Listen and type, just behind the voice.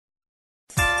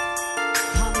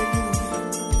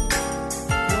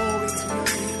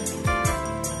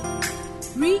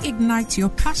reignite your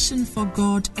passion for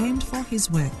God and for His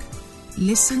work.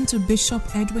 Listen to Bishop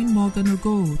Edwin Morgan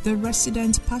Ogo, the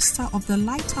resident pastor of the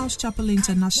Lighthouse Chapel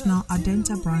International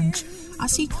Adenta branch,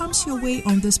 as he comes your way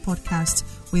on this podcast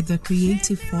with the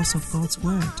creative force of God's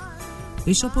Word.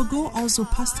 Bishop Ogo also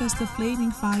pastors the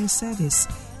Flaming Fire Service,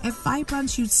 a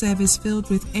vibrant youth service filled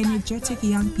with energetic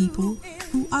young people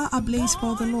who are ablaze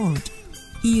for the Lord.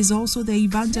 He is also the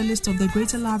evangelist of the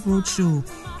Greater Love Roadshow,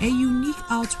 a unique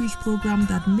outreach program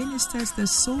that ministers the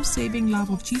soul-saving love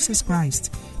of Jesus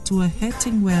Christ to a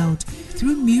hurting world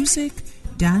through music,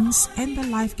 dance, and the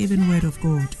life-giving Word of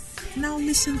God. Now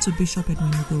listen to Bishop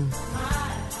Edwin Ogo.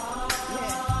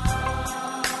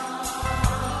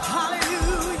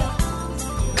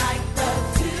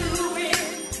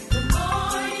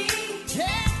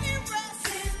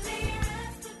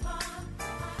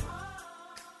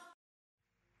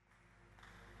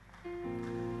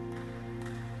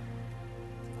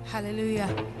 Hallelujah.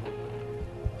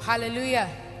 Hallelujah.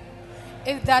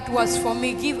 If that was for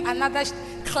me, give another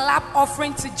clap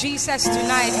offering to Jesus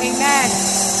tonight. Amen.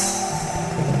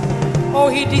 Oh,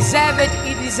 He deserves it.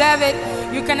 He deserves it.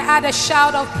 You can add a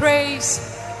shout of praise.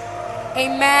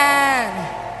 Amen.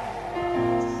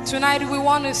 Tonight we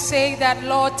want to say that,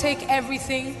 Lord, take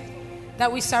everything,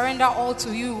 that we surrender all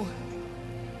to You.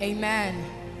 Amen.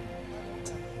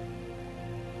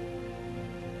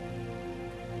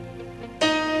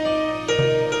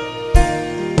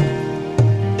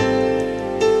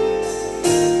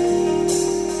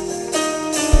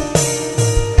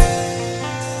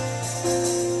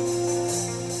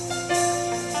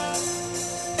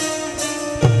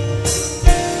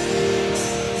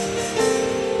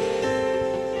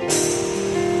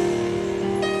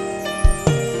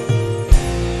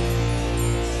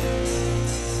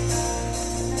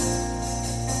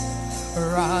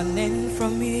 Running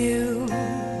from You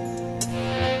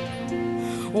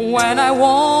when I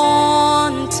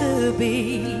want to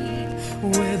be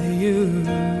with You,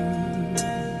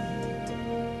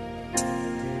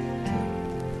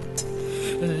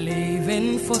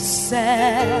 living for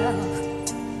self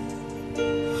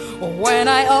when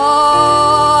I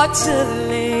ought to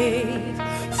live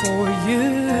for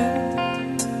You.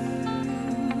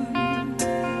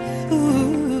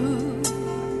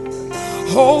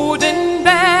 Holding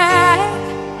back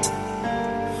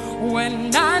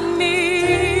when I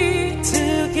need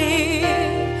to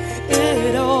give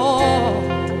it all.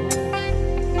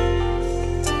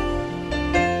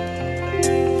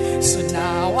 So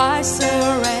now I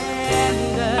surrender,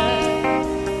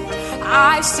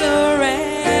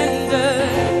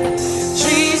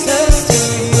 Jesus, to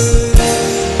You.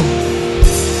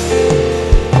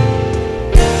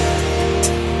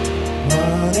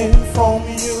 Running from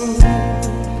You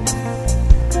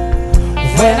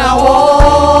when I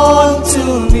want to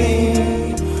be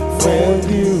with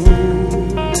You,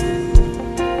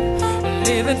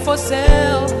 living for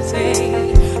self, say,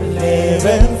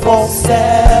 living for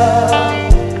self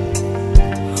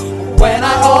when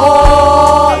I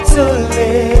ought to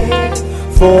live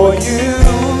for You,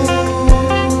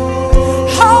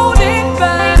 holding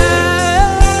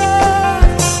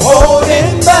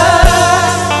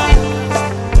back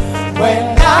when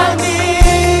I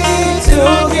need to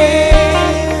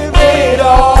give it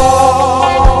all.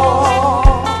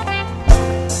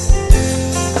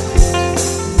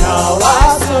 Now I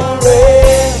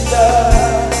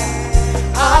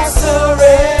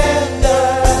surrender,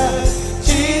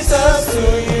 Jesus, to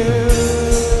You.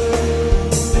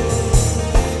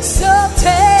 So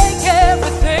take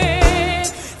everything,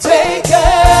 Take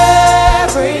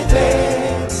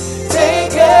everything,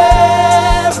 take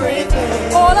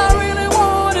everything. all I really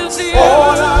want is You.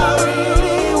 All I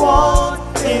really want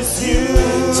is You.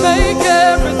 Take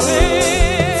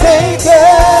everything, Take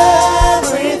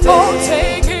everything, oh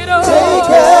take it all. take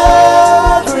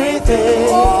everything.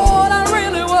 All I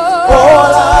really want,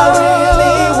 All I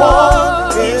really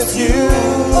want is You.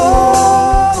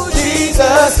 oh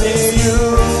Jesus is You.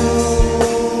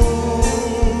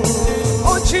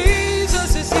 oh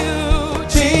Jesus is You.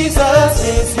 Jesus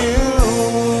is You.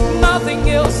 Nothing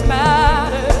else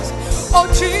matters. Oh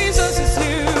Jesus is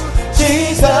You.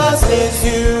 Jesus is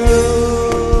You.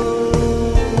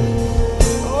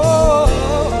 Oh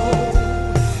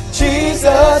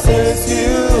Jesus is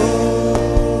You.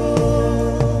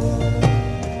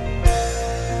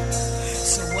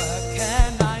 so where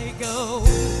can I go?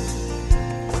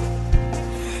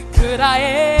 Could I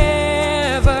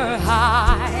ever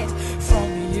hide from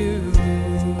You?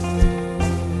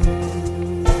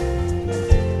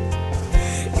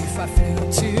 If I flew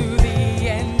to the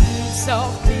ends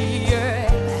of the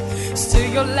earth, still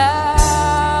Your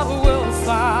love will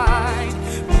find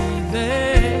me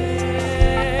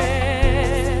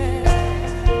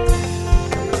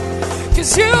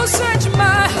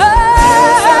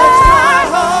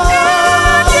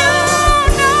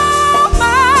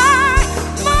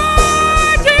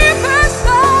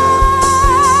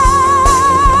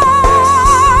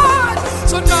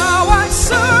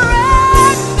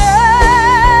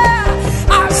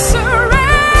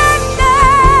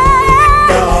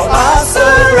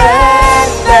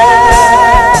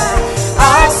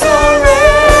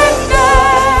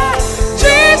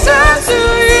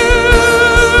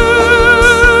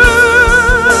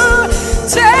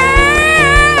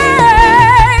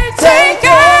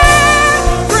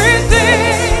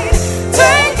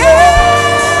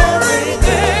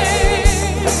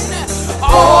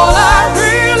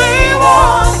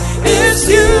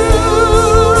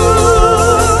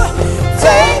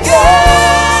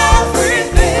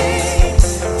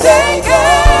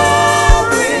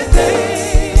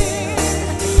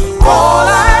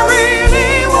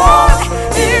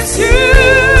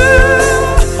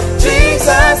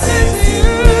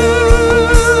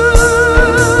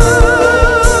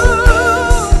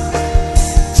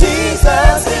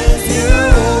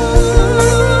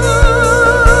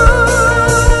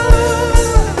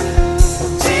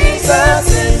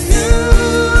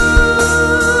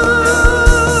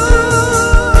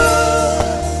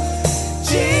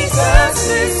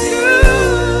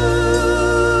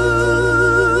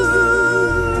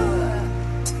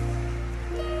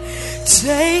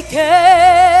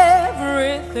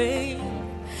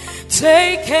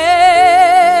take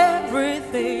everything.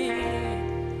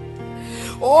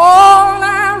 All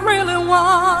I really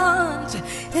want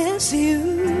is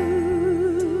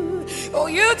you. Oh,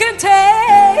 you can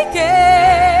take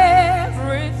everything.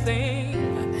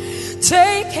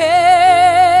 Take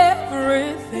everything.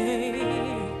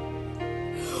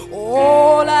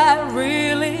 All I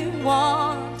really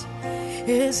want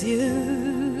is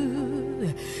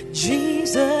you.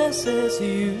 Jesus is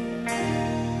you.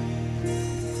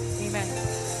 Amen.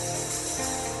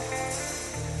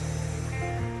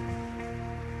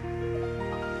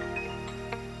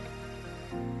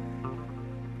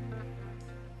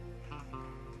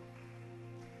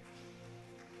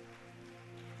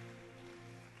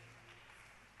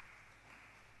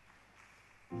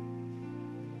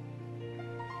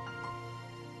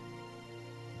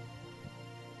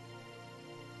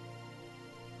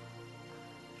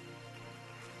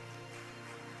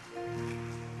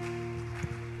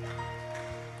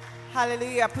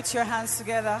 Hallelujah. Put your hands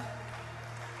together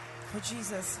for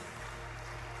Jesus.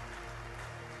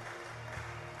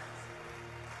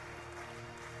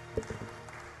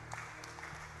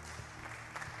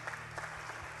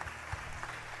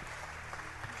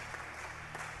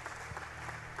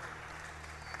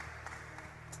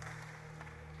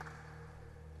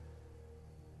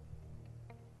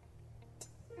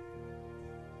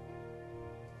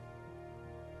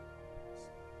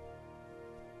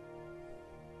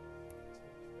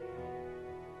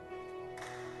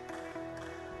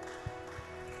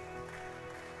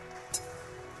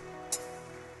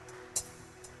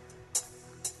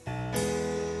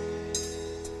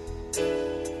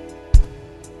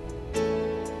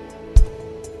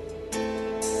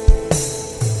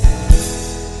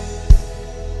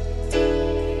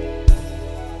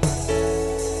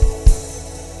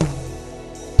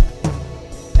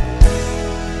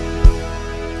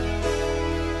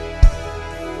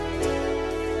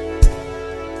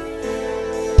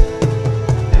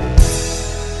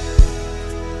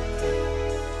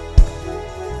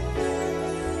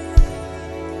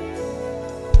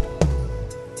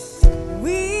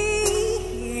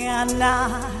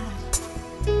 Not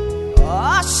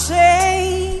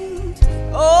ashamed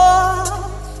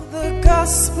of the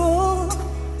gospel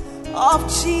of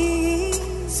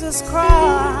Jesus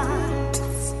Christ,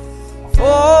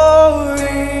 for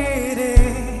it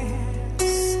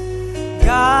is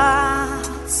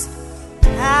God's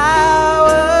power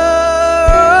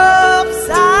of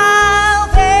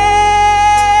salvation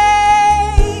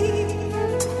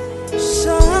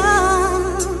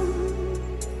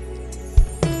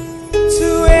to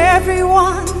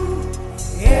everyone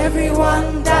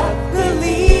that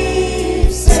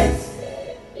believes it.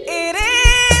 It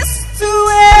is to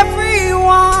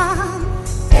everyone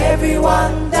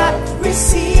that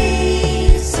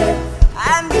receives it,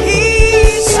 and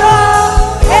he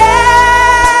shall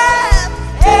have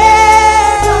everlasting.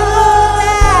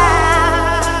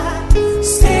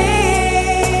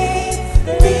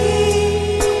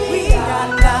 We are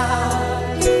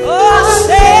not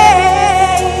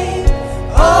ashamed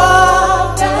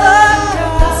of the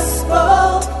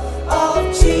gospel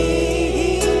of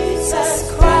Jesus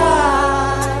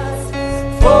Christ,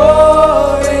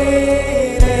 for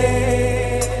it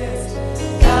is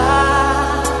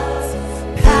God's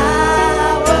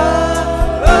power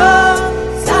of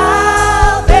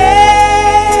salvation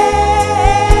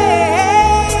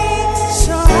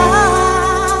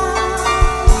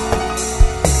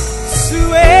to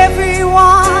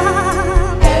everyone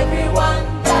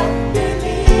that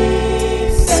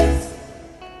believes it.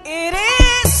 It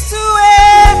is to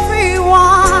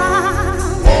everyone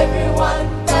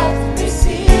that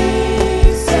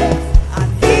receives it, and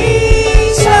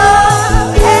he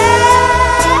shall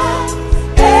have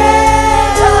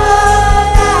everlasting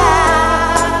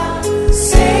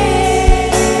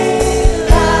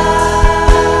life.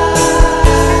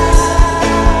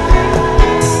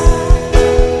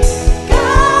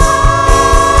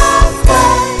 God's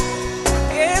way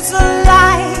is a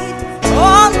light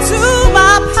onto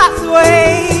my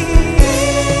pathway.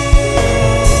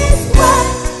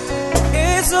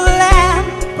 Is a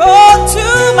lamp unto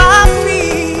my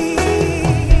feet.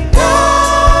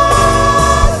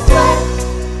 God's way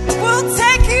will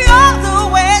take you all the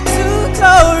way to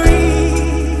glory.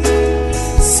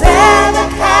 Set the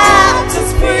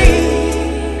captives free.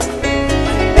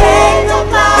 Make the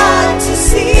blind to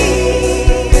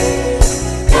see.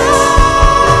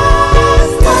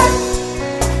 God's way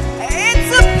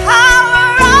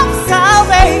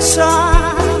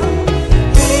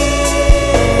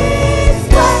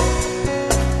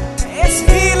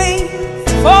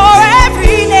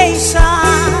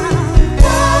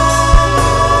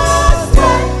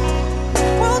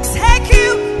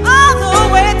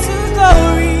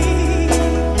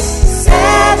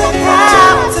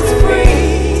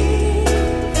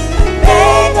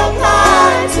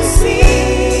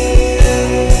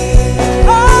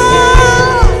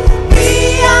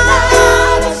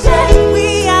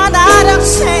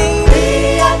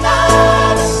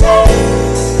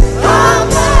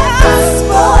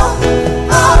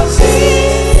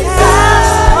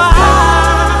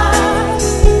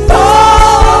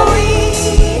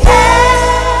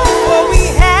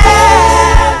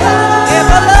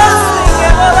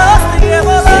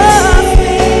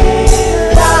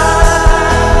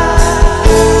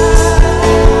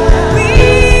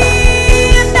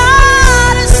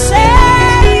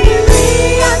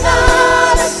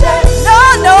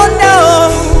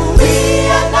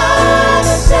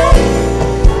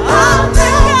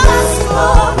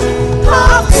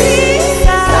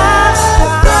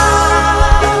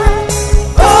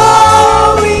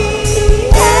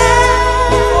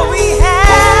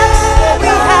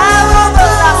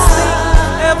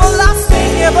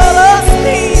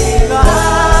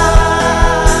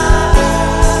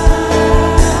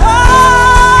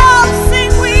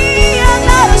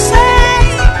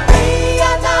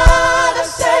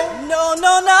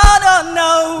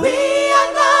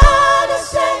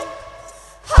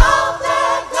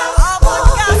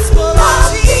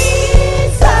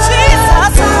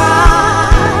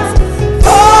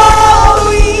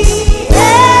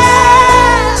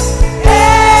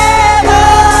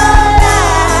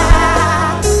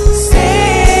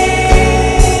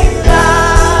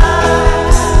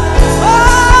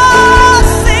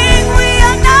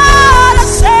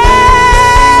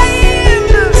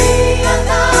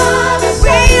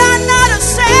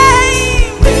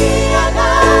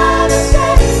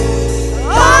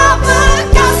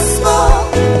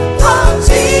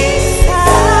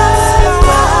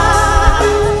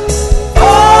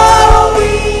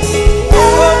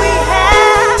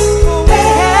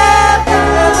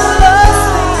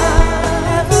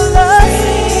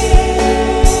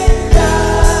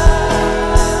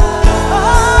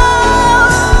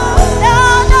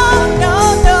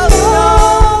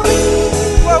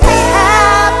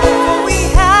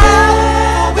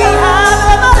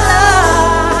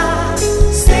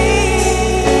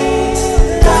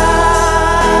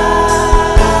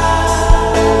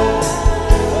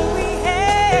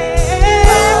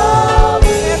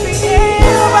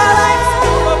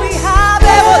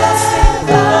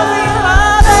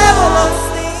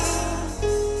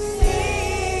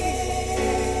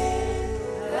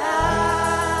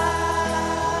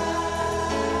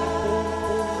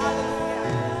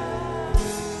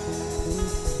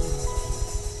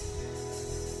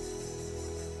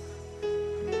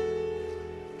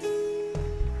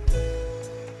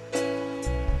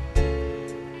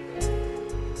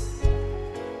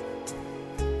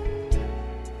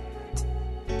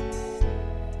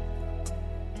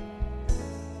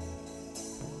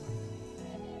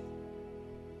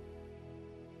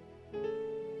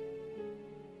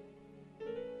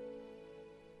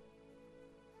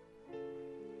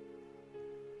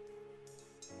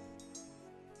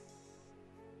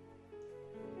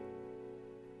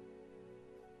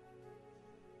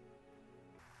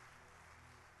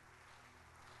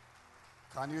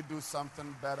Can you do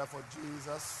something better for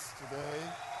Jesus today?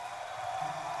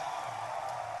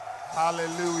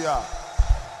 Hallelujah.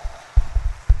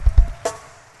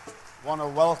 I want to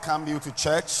welcome you to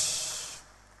church.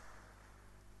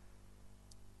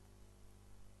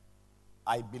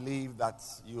 I believe that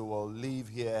you will leave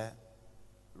here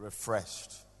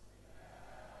refreshed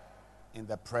in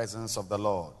the presence of the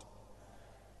Lord.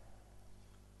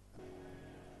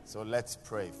 So let's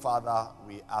pray. Father,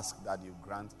 we ask that you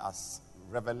grant us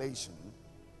revelation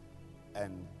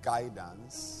and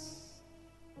guidance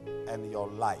and your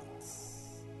light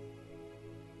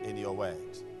in your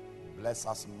word. Bless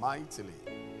us mightily.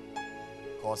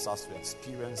 Cause us to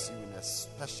experience you in a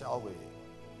special way,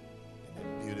 in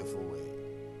a beautiful way.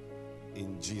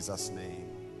 In Jesus' name,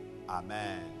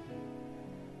 amen.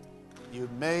 You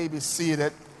may be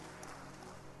seated.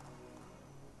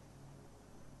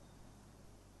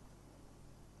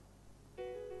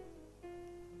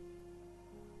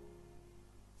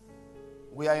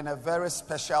 We are in a very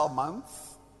special month.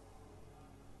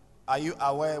 Are you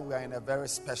aware we are in a very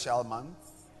special month?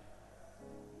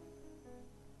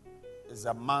 It's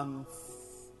a month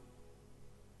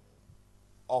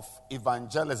of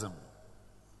evangelism.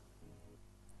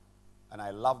 And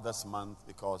I love this month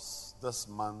because this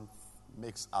month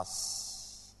makes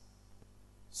us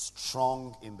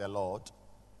strong in the Lord.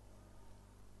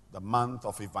 The month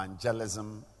of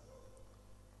evangelism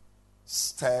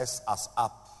stirs us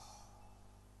up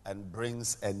and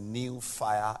brings a new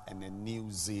fire and a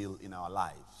new zeal in our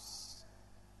lives.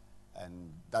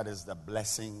 And that is the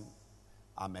blessing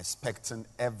I'm expecting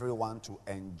everyone to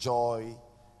enjoy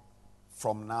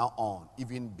from now on,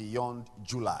 even beyond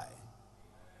July.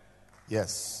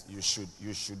 Yes, you should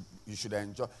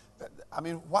enjoy. I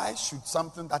mean, why should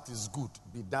something that is good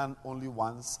be done only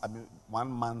once,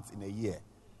 1 month in a year?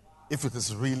 If it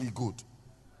is really good,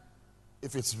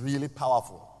 if it's really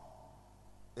powerful.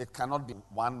 It cannot be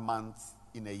 1 month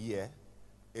in a year.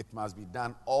 It must be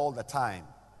done all the time.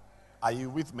 Are you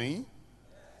with me?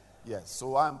 Yes.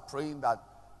 So I'm praying that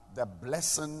the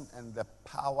blessing and the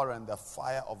power and the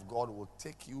fire of God will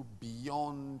take you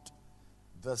beyond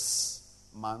this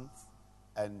month,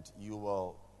 and you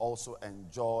will also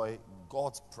enjoy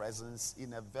God's presence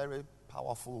in a very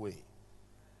powerful way.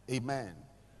 Amen.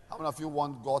 How many of you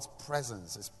want God's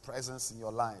presence, His presence in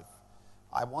your life?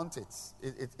 I want it.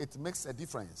 It makes a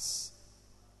difference.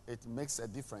 It makes a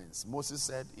difference. Moses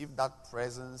said, if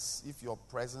your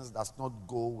presence does not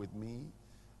go with me,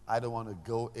 I don't want to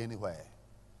go anywhere.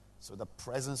 So the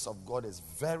presence of God is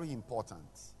very important.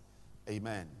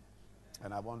 Amen.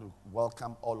 And I want to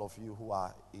welcome all of you who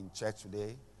are in church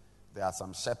today. There are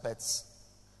some shepherds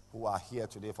who are here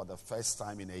today for the first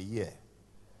time in a year.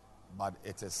 But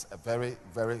it is a very,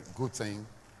 very good thing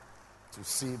to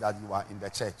see that you are in the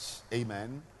church.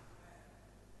 Amen.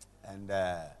 And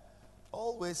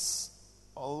always,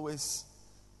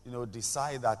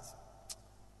 decide that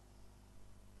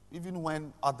even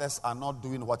when others are not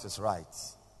doing what is right,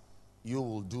 you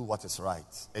will do what is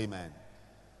right. Amen.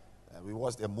 We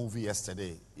watched a movie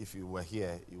yesterday. If you were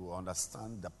here, you will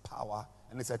understand the power.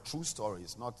 And it's a true story.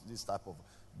 It's not this type of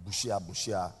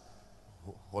bushia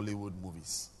Hollywood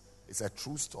movies. It's a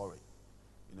true story.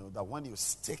 That when you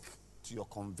stick to your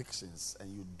convictions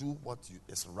and you do what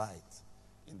is right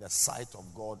in the sight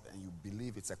of God and you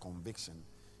believe it's a conviction,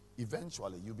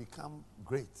 eventually you become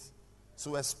great.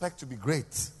 So expect to be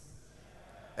great.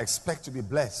 Expect to be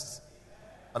blessed.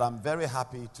 But I'm very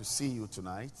happy to see you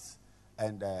tonight.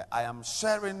 And I am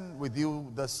sharing with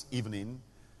you this evening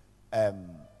a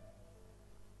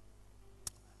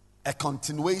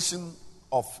continuation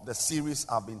of the series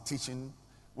I've been teaching,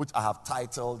 which I have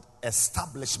titled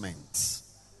Establishment.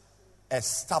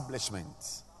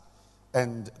 Establishment.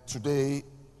 And today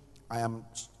I'm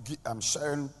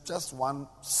sharing just one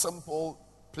simple,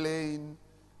 plain,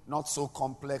 not so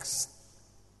complex,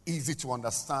 easy to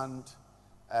understand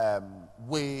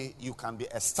way you can be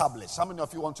established. How many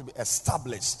of you want to be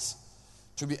established?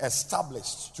 To be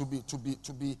established, to be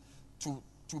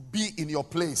in your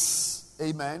place.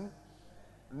 Amen.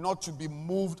 Not to be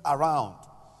moved around.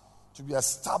 To be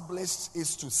established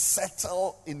is to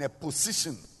settle in a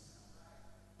position.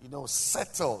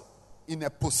 Settle in a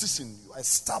position. You are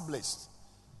established.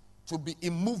 To be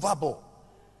immovable.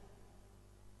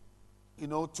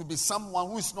 To be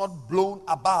someone who is not blown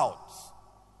about.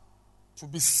 To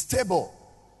be stable.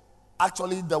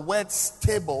 Actually, the word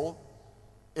stable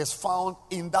is found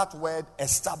in that word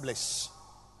establish.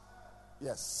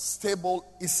 Yes, stable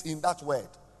is in that word.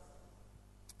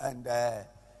 And I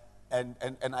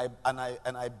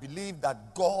believe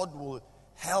that God will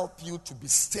help you to be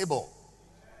stable.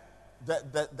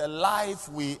 the life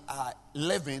we are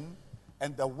living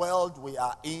and the world we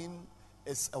are in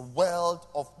is a world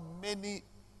of many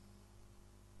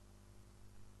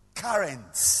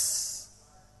currents,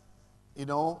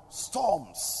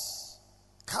 storms,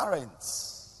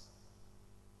 currents,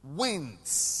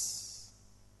 winds,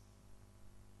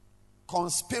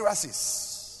 conspiracies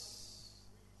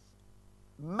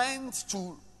meant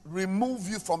to remove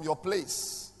you from your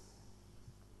place,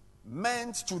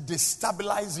 meant to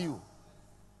destabilize you.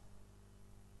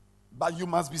 But you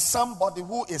must be somebody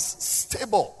who is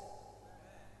stable.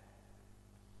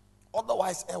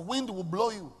 Otherwise, a wind will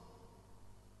blow you.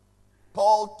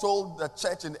 Paul told the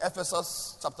church in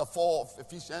Ephesus, chapter 4 of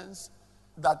Ephesians,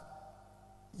 that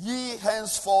ye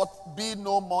henceforth be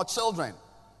no more children,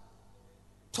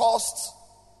 tossed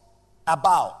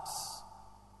about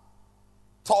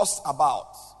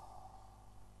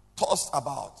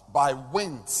by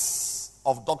winds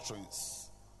of doctrines,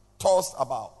 tossed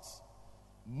about,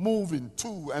 moving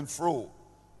to and fro,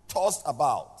 tossed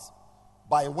about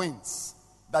by winds,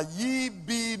 that ye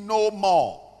be no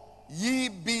more, ye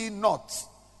be not.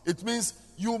 It means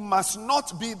you must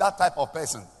not be that type of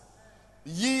person.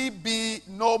 Ye be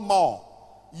no more,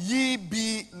 ye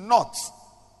be not.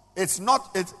 It's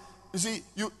not, you see,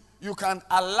 you can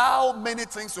allow many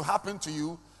things to happen to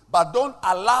you, but don't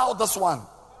allow this one.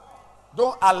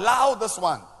 Don't allow this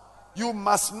one. You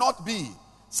must not be.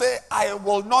 Say, I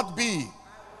will not be.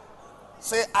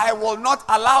 Say, I will not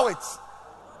allow it.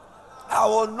 I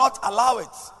will not allow it.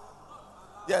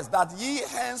 Yes, that ye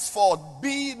henceforth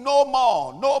be no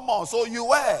more, no more. So you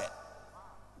were.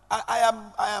 I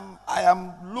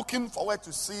am looking forward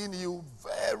to seeing you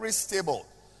very stable.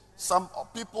 Some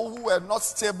people who were not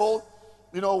stable,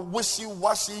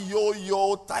 wishy-washy,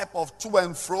 yo-yo type of to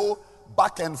and fro,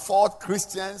 back and forth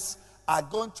Christians are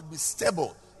going to be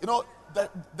stable.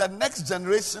 The next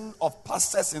generation of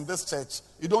pastors in this church,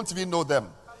 you don't even know them.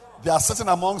 They are sitting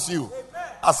amongst you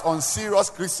as unserious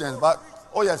Christians. But,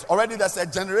 oh yes, already there's a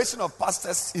generation of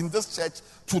pastors in this church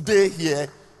today here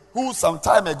who some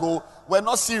time ago were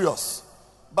not serious.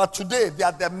 But today, they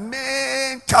are the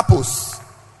main couples,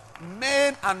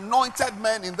 main anointed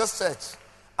men in this church.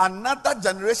 Another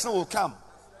generation will come.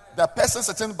 The person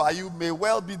sitting by you may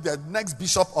well be the next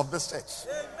bishop of this church.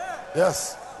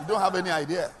 Yes, you don't have any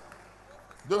idea.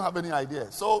 Don't have any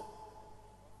idea. So,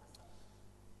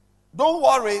 don't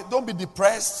worry. Don't be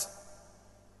depressed.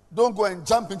 Don't go and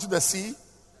jump into the sea.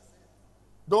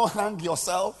 Don't hang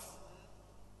yourself.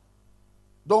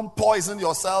 Don't poison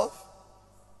yourself.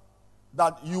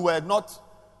 That you were not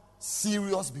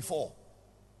serious before.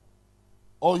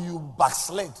 Or you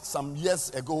backslid some years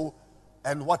ago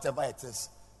and whatever it is.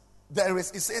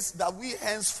 It says that we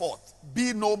henceforth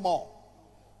be no more.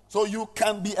 So you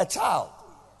can be a child.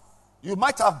 You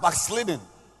might have backslidden,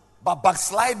 but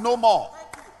backslide no more.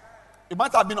 You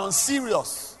might have been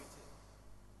unserious,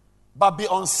 but be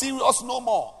unserious no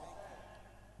more.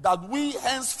 That we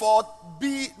henceforth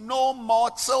be no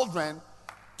more children,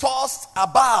 tossed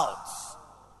about,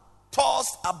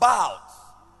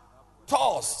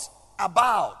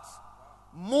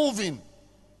 moving.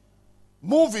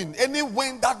 Any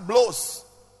wind that blows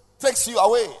takes you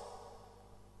away.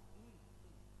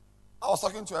 I was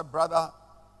talking to a brother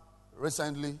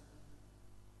recently,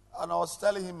 and I was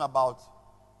telling him about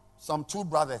some two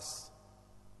brothers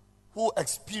who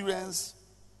experienced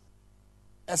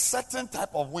a certain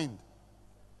type of wind.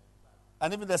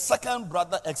 And even the second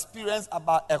brother experienced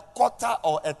about a quarter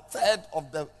or a third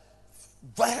of the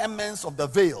vehemence of the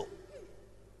veil.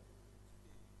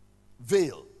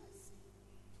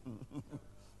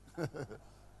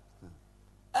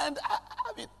 And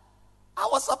I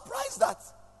was surprised that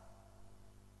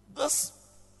this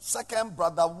second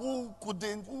brother who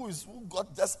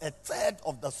got just a third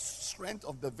of the strength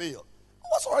of the veil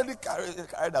was already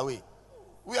carried away.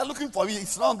 We are looking for him.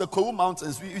 It's not on the Kwewu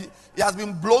Mountains. He has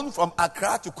been blown from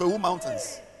Accra to Kwewu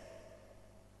Mountains.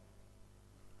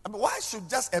 Why should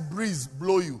just a breeze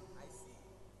blow you?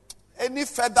 Any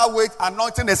featherweight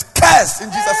anointing is cursed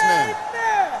in Jesus' name.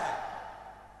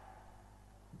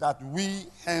 That we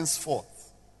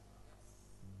henceforth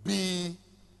be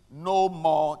no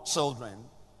more children,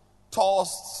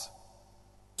 tossed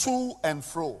to and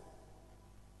fro,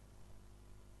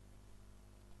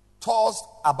 tossed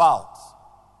about.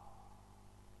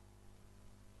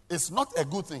 It's not a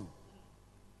good thing.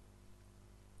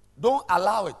 Don't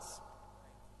allow it.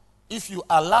 If you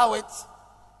allow it,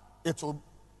 it will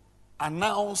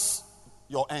announce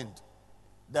your end.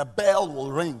 The bell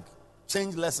will ring.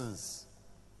 Change lessons.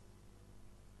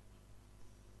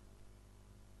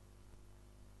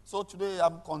 So today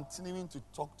I'm continuing to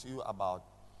talk to you about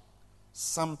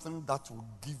something that will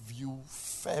give you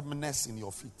firmness in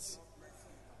your feet,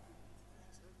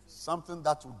 something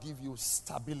that will give you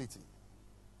stability,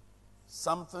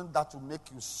 something that will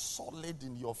make you solid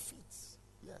in your feet.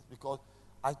 Yes, because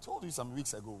I told you some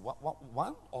weeks ago,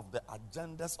 one of the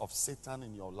agendas of Satan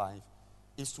in your life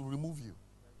is to remove you.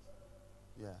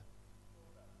 Yeah,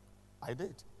 I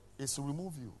did. It's to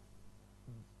remove you.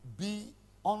 Be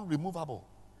unremovable.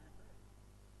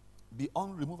 Be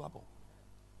unremovable.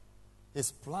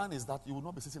 His plan is that you will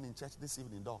not be sitting in church this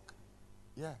evening, Doc.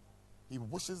 Yeah. He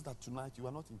wishes that tonight you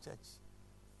are not in church.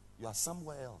 You are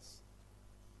somewhere else.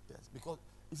 Yes. Because,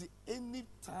 you see, any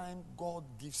time God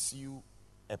gives you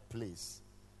a place,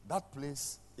 that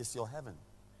place is your heaven.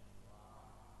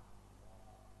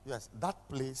 Yes. That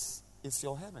place is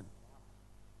your heaven.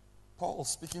 Paul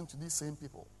speaking to these same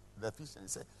people, the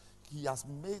Ephesians, said, he has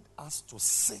made us to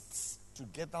sit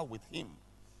together with him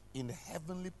in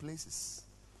heavenly places.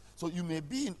 So you may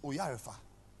be in Oyarefa,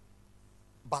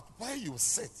 but where you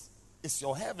sit is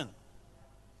your heaven.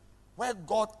 Where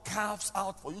God carves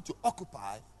out for you to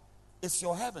occupy is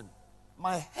your heaven.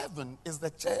 My heaven is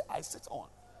the chair I sit on.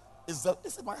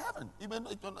 It's my heaven. Even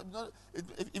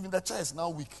the chair is now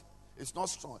weak. It's not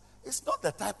strong. It's not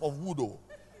the type of wood, though.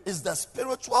 It's the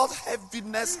spiritual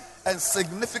heaviness and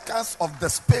significance of the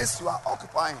space you are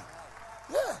occupying.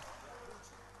 Yeah.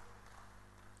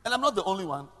 And I'm not the only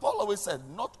one. Paul always said,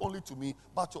 not only to me,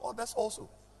 but to others also.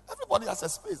 Everybody has a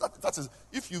space. That is,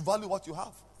 if you value what you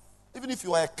have. Even if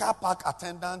you are a car park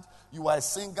attendant, you are a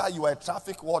singer, you are a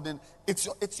traffic warden, it's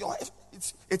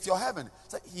your heaven.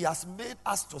 So he has made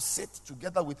us to sit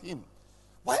together with him.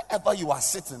 Wherever you are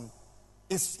sitting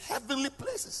is heavenly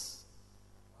places.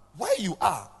 Where you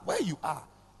are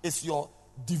is your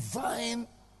divine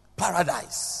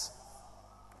paradise.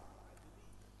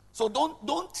 So don't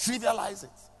trivialize it.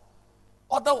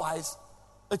 Otherwise,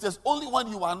 it is only when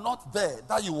you are not there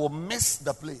that you will miss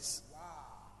the place.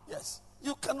 Yes.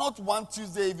 You cannot one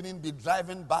Tuesday evening be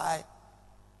driving by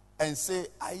and say,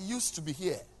 I used to be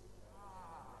here.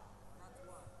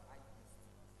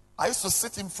 I used to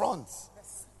sit in front.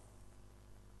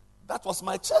 That was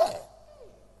my chair.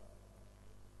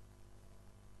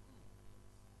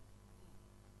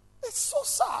 It's so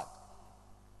sad.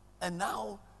 And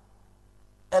now,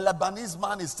 a Lebanese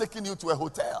man is taking you to a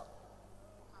hotel.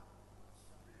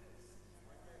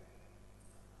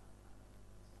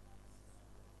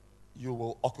 You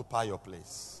will occupy your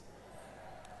place.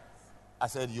 I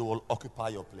said you will occupy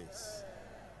your place.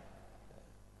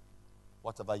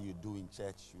 Whatever you do in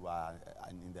church, you are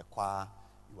in the choir,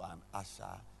 you are an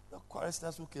usher. The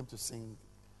choristers who came to sing,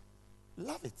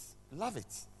 love it, love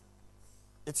it.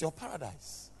 It's your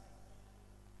paradise.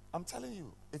 I'm telling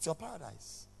you, it's your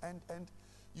paradise. And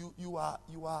you are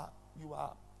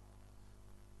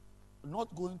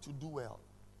not going to do well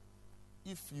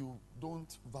if you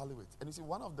don't value it. And you see,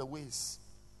 one of the ways,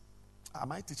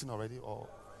 am I teaching already? Or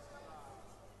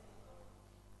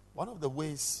one of the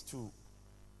ways to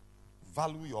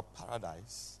value your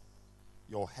paradise,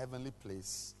 your heavenly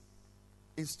place,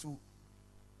 is to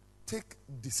take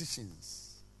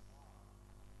decisions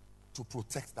to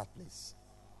protect that place.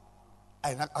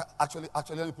 And actually,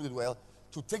 let me put it well,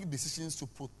 to take decisions to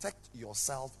protect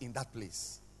yourself in that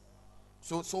place.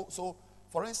 So,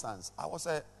 for instance, I was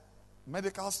a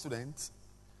medical student.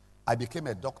 I became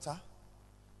a doctor.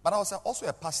 But I was also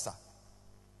a pastor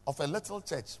of a little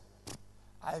church.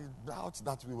 I doubt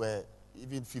that we were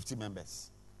even 50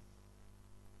 members.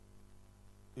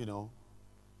 You know.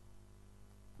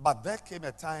 But there came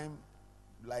a time,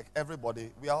 like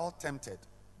everybody, we are all tempted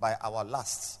by our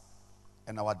lusts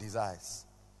and our desires.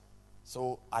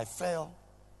 So I fell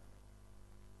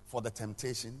for the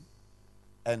temptation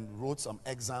and wrote some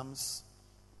exams,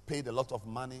 paid a lot of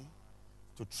money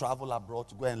to travel abroad,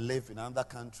 to go and live in another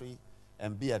country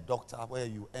and be a doctor where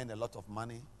you earn a lot of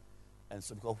money. And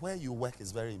so, because where you work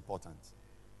is very important.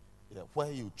 Yeah,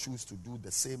 where you choose to do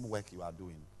the same work you are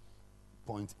doing.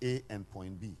 Point A and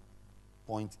point B.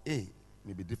 Point A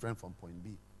may be different from point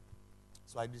B.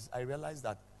 So I realized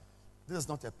that this is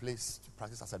not a place to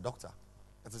practice as a doctor.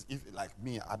 That is, if, like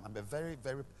me, I'm a very,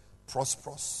 very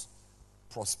prosperous,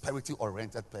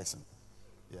 prosperity-oriented person.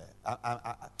 Yeah,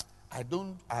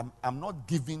 I'm not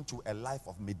given to a life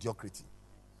of mediocrity.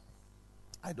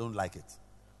 I don't like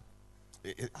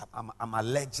it. I'm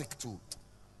allergic to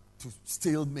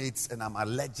stalemates, and I'm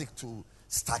allergic to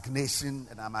stagnation,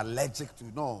 and I'm allergic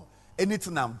to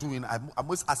anything I'm doing. I'm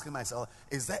always asking myself,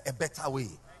 is there a better way?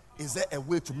 Is there a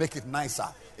way to make it nicer?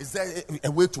 Is there a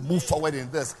way to move forward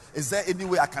in this? Is there any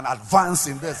way I can advance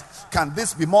in this? Can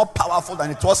this be more powerful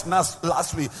than it was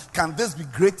last week? Can this be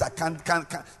greater?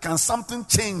 Can something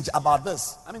change about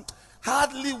this? I mean,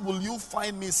 hardly will you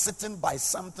find me sitting by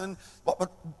something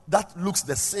but that looks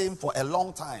the same for a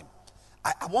long time.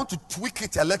 I want to tweak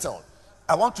it a little.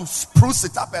 I want to spruce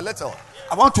it up a little.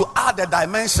 I want to add a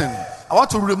dimension. I want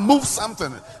to remove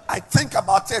something. I think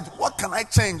about it. What can I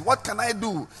change? What can I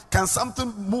do? Can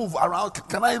something move around?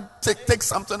 Can I take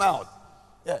something out?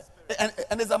 Yeah.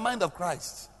 And it's the mind of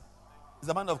Christ. It's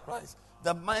the mind of Christ.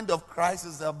 The mind of Christ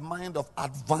is the mind of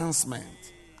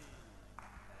advancement.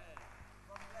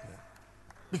 Yeah.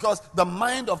 Because the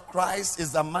mind of Christ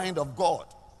is the mind of God.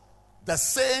 The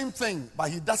same thing, but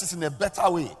he does it in a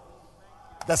better way.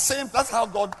 The same, that's how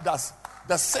God does.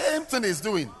 The same thing he's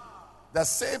doing. The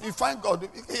same, you find God,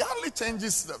 he hardly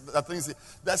changes the things.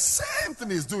 The same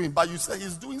thing he's doing, but you say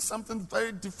he's doing something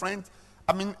very different.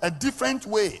 I mean, a different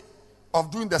way of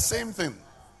doing the same thing.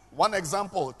 One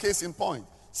example, case in point,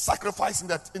 sacrifice in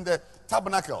the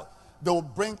tabernacle. They'll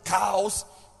bring cows,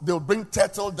 they'll bring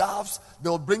turtle doves,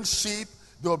 they'll bring sheep,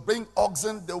 they'll bring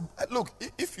oxen. Look,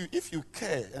 if you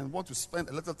care and want to spend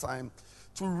a little time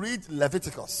to read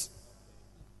Leviticus,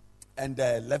 and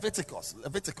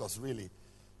Leviticus really,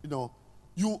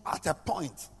 you at a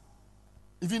point,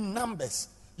 even Numbers,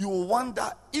 you will wonder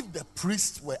if the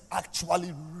priests were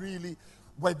actually really,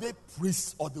 were they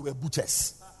priests or they were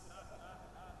butchers?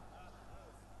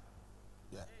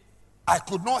 Yeah. I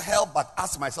could not help but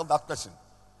ask myself that question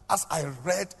as I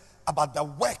read about the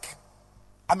work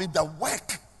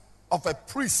of a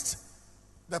priest.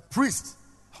 The priest,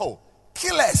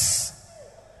 killers,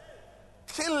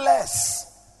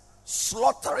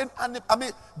 slaughtering animals. I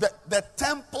mean, the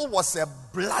temple was a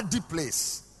bloody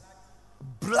place.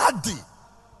 Bloody.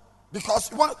 Because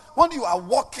when you are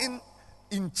walking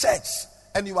in church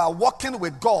and you are walking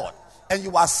with God and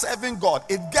you are serving God,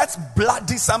 it gets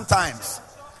bloody sometimes.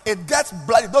 It gets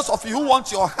bloody. Those of you who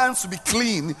want your hands to be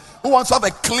clean, who want to have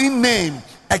a clean name,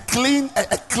 a clean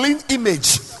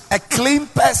image, a clean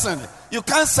person, you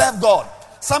can't serve God.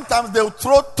 Sometimes they'll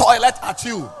throw toilet at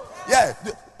you. Yeah.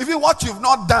 Even what you've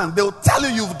not done, they'll tell you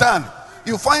you've done.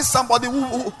 You find somebody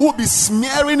who will be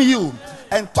smearing you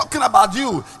and talking about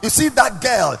you. You see that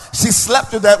girl, she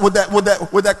slept with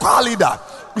the choir leader.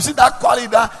 You see that choir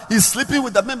leader, he's sleeping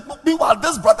with the men. Meanwhile,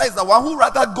 this brother is the one who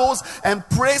rather goes and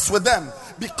prays with them,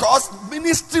 because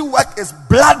ministry work is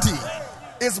bloody.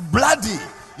 It's bloody.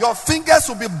 Your fingers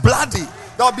will be bloody.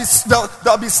 There'll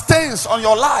be stains on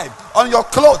your life, on your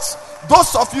clothes.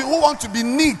 Those of you who want to be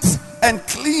neat and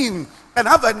clean and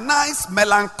have a nice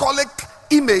melancholic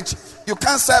image, you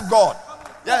can't serve God.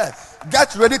 Yeah,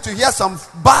 get ready to hear some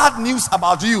bad news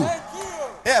about you.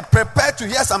 Yeah, prepare to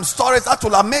hear some stories that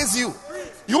will amaze you.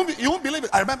 You won't believe it.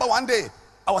 I remember one day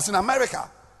I was in America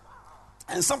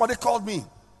and somebody called me.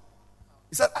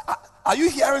 He said, "Are you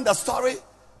hearing the story?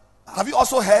 Have you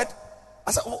also heard?"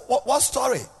 I said, "What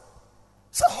story?" He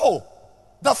said,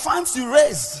 the funds you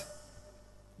raised.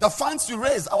 The funds you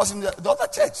raised. I was in the other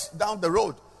church down the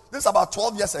road. This is about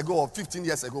 12 years ago or 15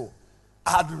 years ago.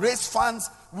 I had raised funds.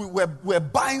 We were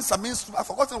buying some instruments. I've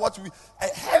forgotten a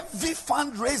heavy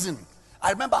fundraising.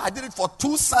 I remember I did it for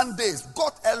 2 Sundays.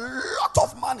 Got a lot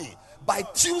of money. By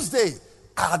Tuesday,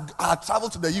 I had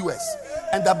traveled to the US.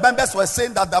 And the members were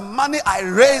saying that the money I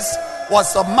raised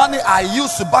was the money I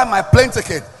used to buy my plane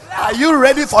ticket. Are you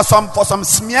ready for some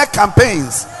smear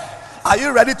campaigns? Are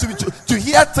you ready to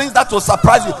hear things that will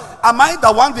surprise you? Am I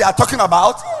the one they are talking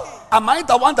about? Am I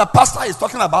the one the pastor is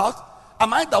talking about?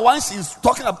 Am I the one she's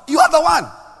talking about? You are the one.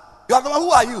 You are the one.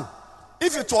 Who are you?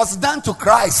 If it was done to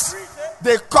Christ,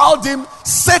 they called him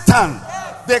Satan.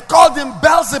 They called him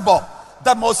Beelzebub,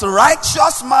 the most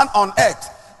righteous man on earth.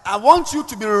 I want you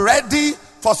to be ready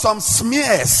for some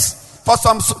smears, for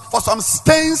some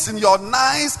stains in your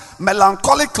nice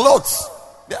melancholic clothes.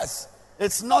 Yes.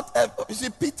 It's not, you see,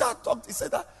 Peter talked, he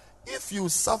said that if you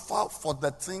suffer for the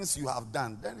things you have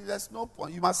done, then there's no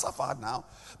point. You must suffer now.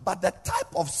 But the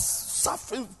type of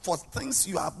suffering for things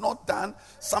you have not done,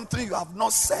 something you have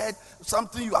not said,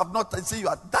 something you have not said,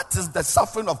 that is the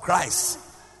suffering of Christ.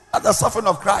 That's the suffering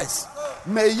of Christ.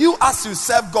 May you, as you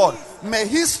serve God, may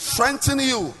he strengthen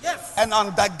you and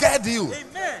undergird you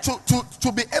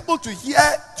to be able to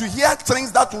hear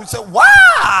things that will say,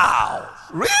 wow,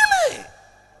 really?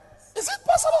 Is it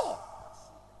possible?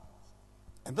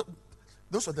 And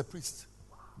those were the priests.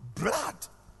 Blood.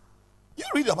 You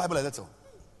read your Bible a little.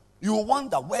 You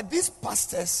wonder, were these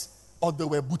pastors or they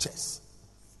were butchers?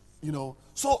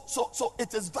 So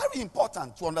it is very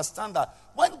important to understand that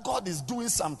when God is doing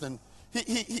something,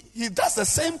 he does the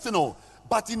same thing,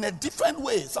 but in a different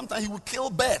way. Sometimes he will kill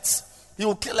birds. He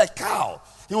will kill a cow.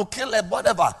 He will kill a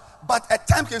whatever. But at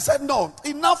times he said, no,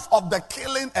 enough of the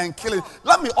killing and killing.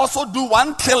 Let me also do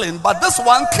one killing, but this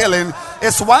one killing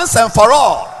is once and for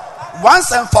all.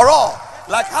 Once and for all.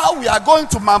 Like how we are going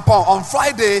to Mampong on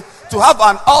Friday to have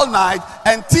an all night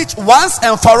and teach once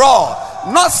and for all.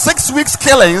 Not 6 weeks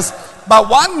killings, but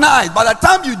one night. By the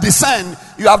time you descend,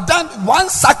 you have done one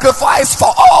sacrifice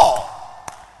for all.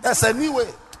 There's a new way.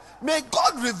 May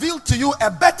God reveal to you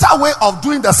a better way of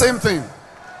doing the same thing.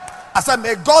 I said,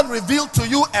 may God reveal to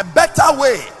you a better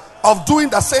way of doing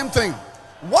the same thing.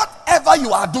 Whatever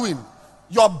you are doing,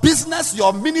 your business,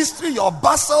 your ministry, your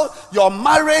bustle, your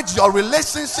marriage, your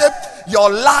relationship, your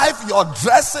life, your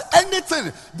dress,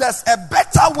 anything, there's a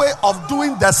better way of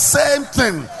doing the same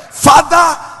thing.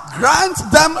 Father, grant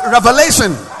them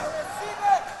revelation.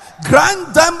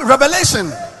 Grant them revelation.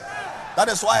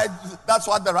 That's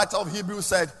what the writer of Hebrews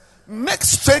said. Make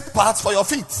straight paths for your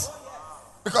feet.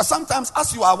 Because sometimes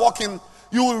as you are walking,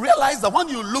 you will realize that when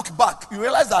you look back, you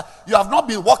realize that you have not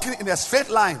been walking in a straight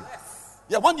line.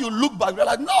 Yeah, when you look back, you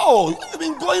realize, no, you've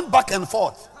been going back and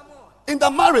forth. In the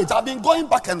marriage, I've been going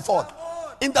back and forth.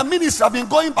 In the ministry, I've been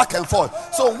going back and forth.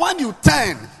 So when you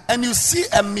turn and you see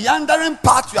a meandering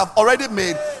path you have already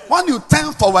made, when you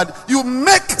turn forward, you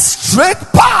make straight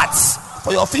paths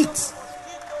for your feet.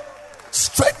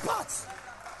 Straight paths.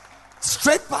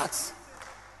 Straight paths.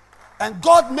 And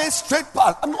God made straight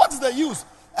paths. I mean, what is the use?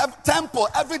 Temple,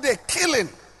 every day, killing.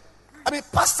 I mean,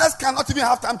 pastors cannot even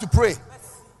have time to pray.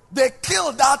 They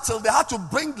killed that till they had to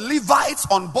bring Levites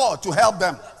on board to help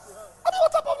them. I mean,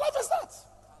 what type of life is that?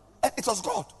 And it was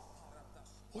God.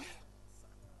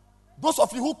 Those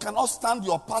of you who cannot stand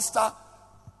your pastor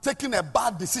taking a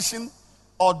bad decision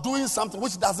or doing something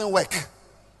which doesn't work,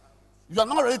 you are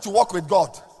not ready to walk with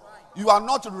God. You are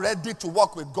not ready to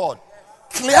walk with God.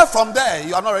 Clear from there,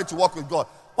 you are not ready to walk with God.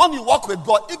 When you walk with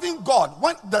God, even God,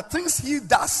 when the things he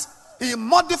does, he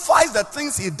modifies the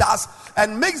things he does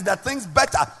and makes the things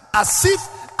better, as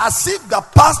if the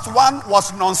past one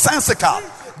was nonsensical,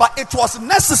 but it was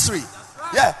necessary.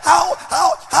 Yeah,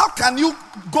 how can you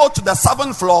go to the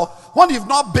 7th floor when you've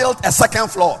not built a 2nd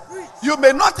floor? You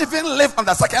may not even live on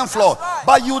the 2nd floor,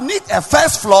 but you need a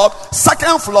 1st floor,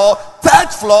 2nd floor,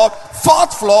 3rd floor,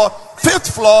 4th floor,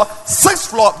 5th floor, 6th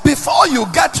floor before you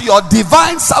get to your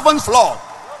divine 7th floor.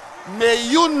 May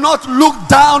you not look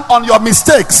down on your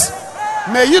mistakes.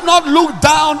 May you not look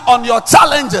down on your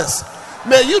challenges.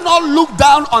 May you not look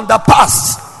down on the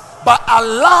past, but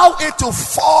allow it to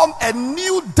form a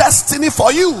new destiny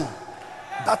for you.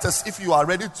 That is if you are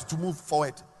ready to move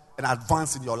forward and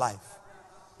advance in your life.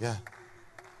 Yeah.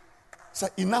 So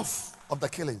enough of the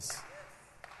killings.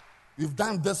 We've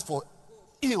done this for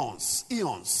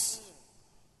eons.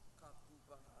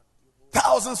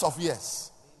 Thousands of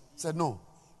years. Said no.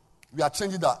 We are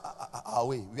changing our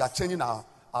way. We are changing our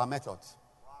methods.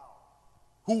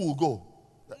 Who will go?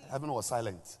 Heaven was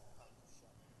silent.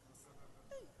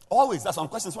 Always, there's some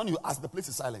questions when you ask, the place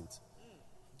is silent.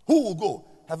 Who will go?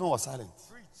 Heaven was silent.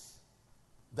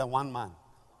 Then one man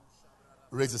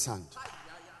raised his hand.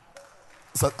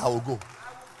 He said, I will go.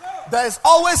 There is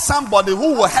always somebody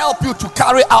who will help you to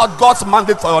carry out God's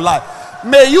mandate for your life.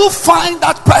 May you find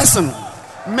that person.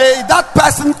 May that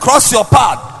person cross your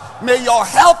path. May your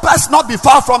helpers not be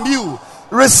far from you.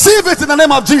 Receive it in the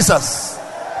name of Jesus.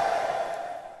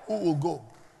 Who will go?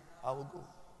 I will go.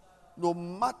 No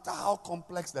matter how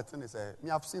complex the thing is. Me,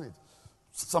 I've seen it.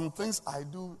 Some things I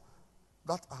do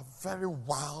that are very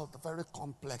wild, very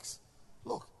complex.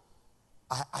 Look,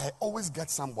 I always get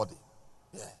somebody.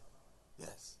 Yeah.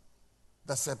 Yes.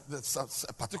 There's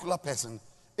a particular person.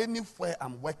 Anywhere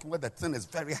I'm working where the thing is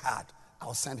very hard,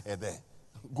 I'll send her there.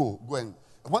 Go and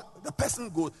the person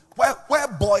goes where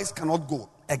boys cannot go.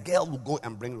 A girl will go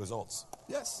and bring results.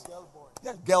 Yes. Girl boy.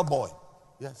 Yeah, girl boy.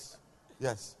 Yes.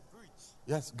 Yes.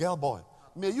 Yes, girl boy.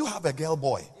 May you have a girl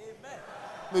boy. Amen.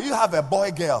 May you have a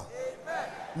boy girl. Amen.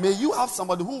 May you have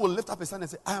somebody who will lift up his hand and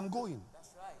say, I am going. That's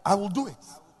right. I will do it.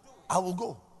 I will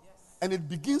go. Yes. And it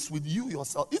begins with you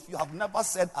yourself. If you have never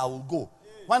said, I will go,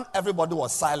 when everybody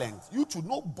was silent, you too,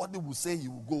 nobody will say he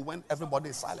will go when everybody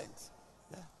is silent.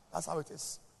 Yeah, that's how it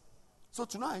is. So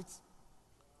tonight,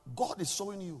 God is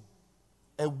showing you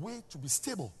a way to be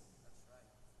stable,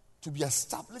 to be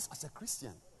established as a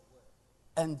Christian.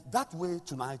 And that way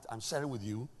tonight I'm sharing with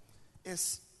you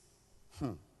is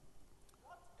to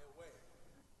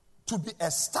be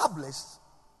established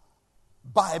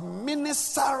by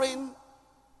ministering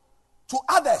to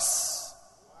others.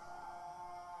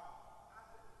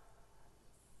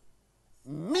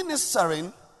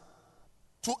 Ministering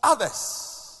to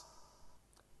others.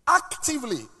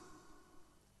 actively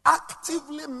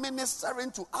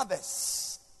ministering to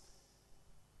others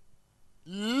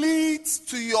leads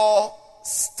to your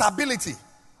stability.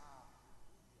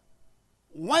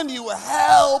 When you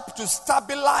help to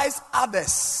stabilize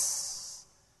others,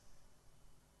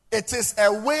 it is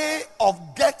a way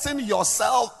of getting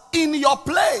yourself in your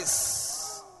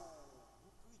place.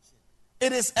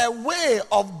 It is a way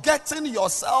of getting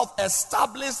yourself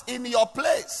established in your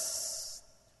place.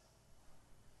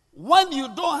 When you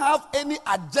don't have any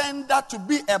agenda to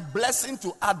be a blessing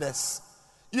to others,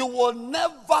 you will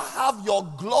never have your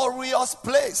glorious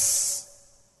place.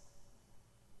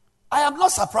 I am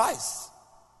not surprised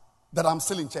that I'm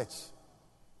still in church.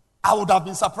 I would have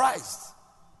been surprised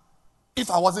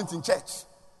if I wasn't in church.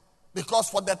 Because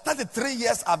for the 33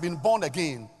 years I've been born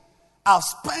again, I've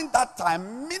spent that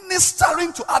time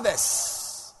ministering to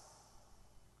others.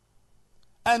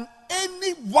 And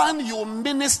anyone you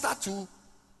minister to,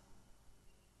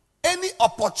 any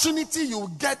opportunity you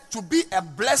get to be a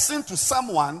blessing to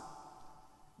someone,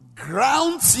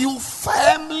 grounds you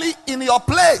firmly in your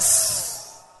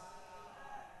place.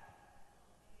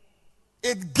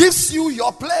 It gives you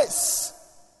your place.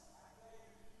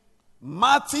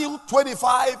 Matthew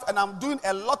 25, and I'm doing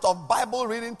a lot of Bible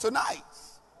reading tonight.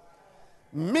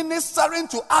 Ministering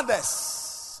to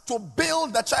others, to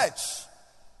build the church,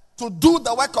 to do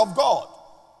the work of God.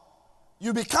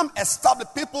 You become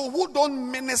established. People who don't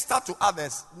minister to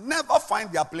others never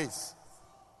find their place.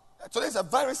 Today is a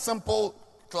very simple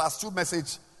class 2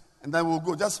 message, and then we'll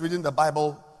go just reading the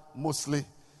Bible mostly.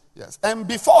 Yes. And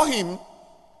before him,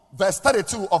 verse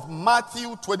 32 of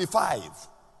Matthew 25.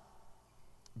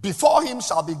 Before him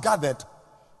shall be gathered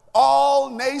all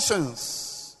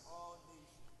nations,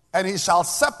 and he shall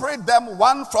separate them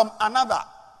one from another,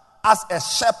 as a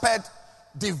shepherd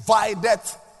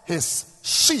divideth his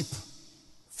sheep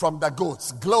from the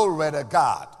goats. Glory to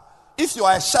God. If you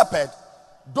are a shepherd,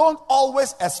 don't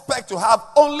always expect to have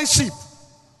only sheep.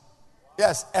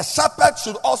 Yes, a shepherd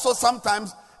should also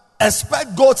sometimes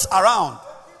expect goats around.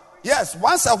 Yes,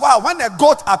 once a while, when a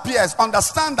goat appears,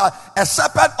 understand that a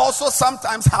shepherd also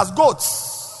sometimes has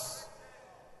goats.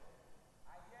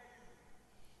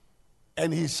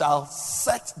 And he shall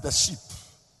set the sheep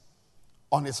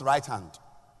on his right hand,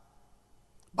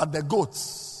 but the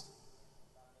goats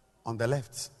on the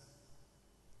left.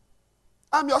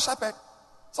 I'm your shepherd.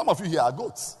 Some of you here are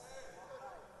goats.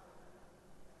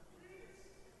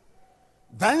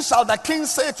 Then shall the king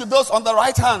say to those on the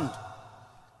right hand,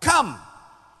 come,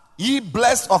 ye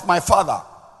blessed of my father.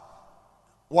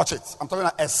 Watch it. I'm talking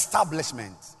about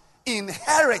establishment.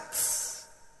 Inherit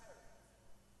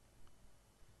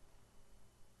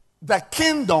the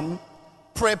kingdom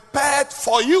prepared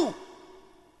for you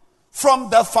from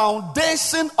the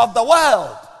foundation of the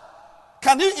world.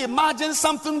 Can you imagine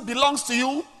something belongs to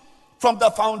you from the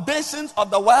foundations of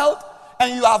the world,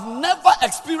 and you have never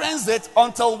experienced it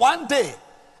until one day?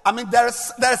 I mean,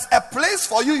 there's a place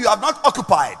for you have not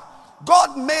occupied.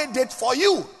 God made it for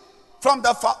you from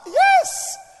the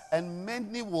yes. And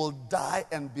many will die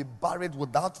and be buried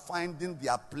without finding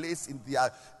their place in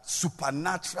their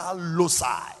supernatural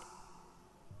loci.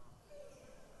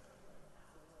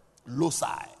 Loci.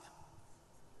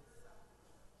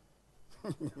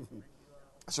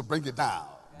 I should bring it down.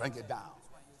 Bring it down.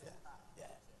 Yeah.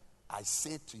 I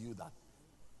say to you that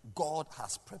God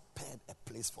has prepared a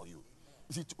place for you.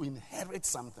 You see, to inherit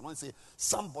something. When you say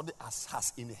somebody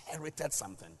has inherited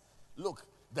something, look,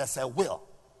 there's a will.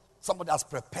 Somebody has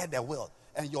prepared a will,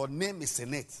 and your name is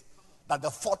in it. That the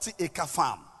 40-acre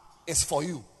farm is for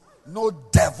you. No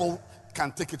devil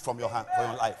can take it from your hand, for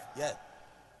your life. Yeah.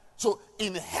 So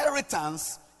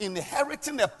inheritance,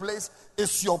 inheriting a place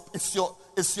is your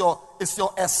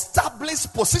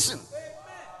established position.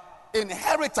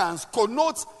 Inheritance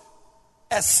connotes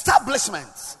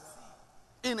establishment.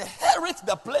 Inherit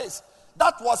the place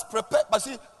that was prepared. But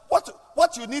see,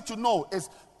 what you need to know is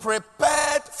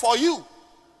prepared for you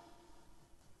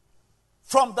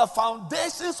from the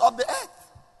foundations of the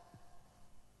earth.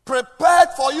 Prepared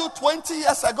for you 20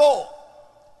 years ago.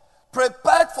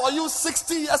 Prepared for you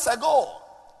 60 years ago.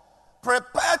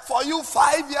 Prepared for you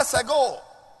 5 years ago.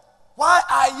 Why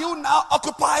are you now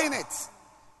occupying it?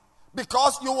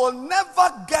 Because you will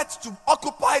never get to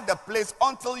occupy the place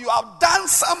until you have done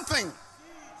something.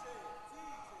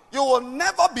 You will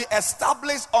never be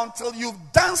established until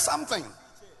you've done something.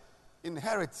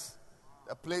 Inherit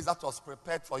the place that was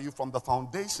prepared for you from the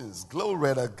foundations.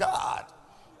 Glory to God.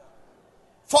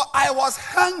 For I was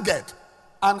hungered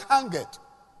and hungered,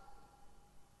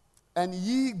 and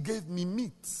ye gave me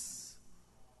meat,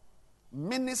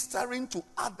 ministering to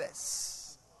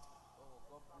others.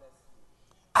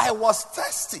 I was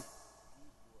thirsty,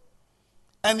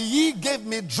 and ye gave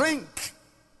me drink.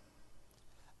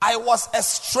 I was a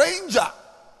stranger,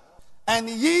 and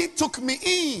ye took me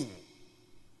in.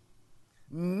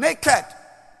 Naked,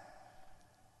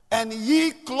 and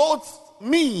ye clothed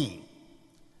me.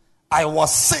 I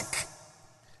was sick,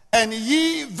 and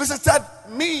ye visited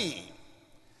me.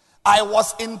 I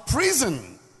was in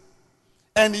prison,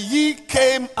 and ye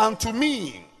came unto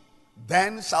me.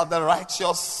 Then shall the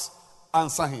righteous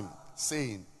answer him,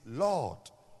 saying, Lord,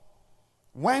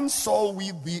 when saw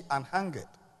we thee an hungered,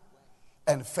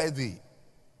 and fed thee,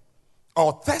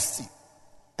 or thirsty,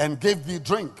 and gave thee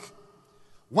drink?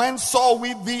 When saw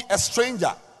we thee a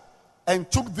stranger, and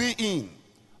took thee in,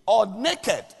 or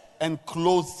naked, and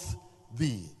clothed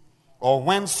thee? Or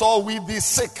when saw we thee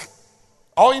sick,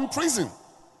 or in prison,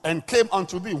 and came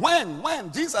unto thee?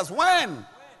 When? Jesus, when?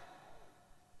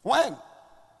 When?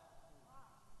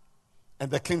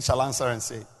 And the king shall answer and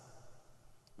say,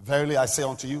 verily I say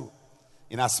unto you,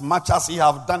 inasmuch as ye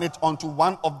have done it unto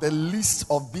one of the least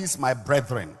of these my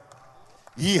brethren,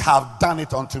 ye have done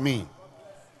it unto me.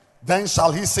 Then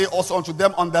shall he say also unto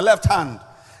them on the left hand,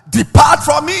 depart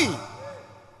from me,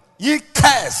 ye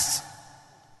cursed,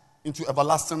 into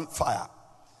everlasting fire,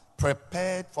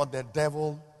 prepared for the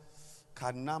devil.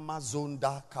 Kanama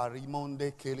zonda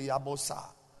karimonde keliabosa.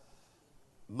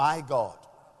 My God,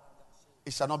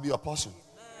 it shall not be your portion.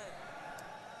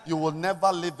 You will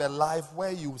never live a life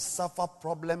where you suffer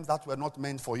problems that were not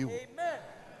meant for you. Amen.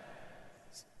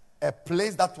 A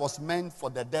place that was meant for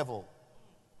the devil.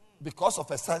 Because of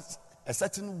a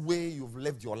certain way you've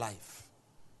lived your life,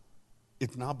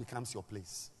 it now becomes your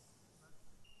place.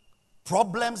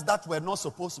 Problems that were not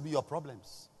supposed to be your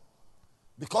problems.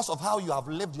 Because of how you have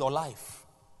lived your life,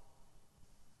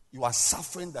 you are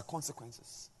suffering the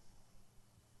consequences.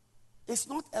 It's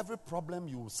not every problem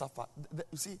you will suffer.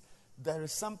 You see, there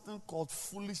is something called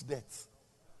foolish death.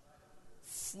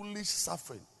 Foolish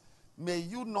suffering. May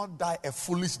you not die a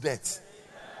foolish death.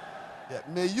 Yeah,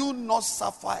 may you not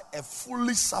suffer a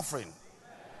foolish suffering.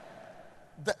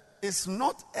 It's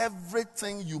not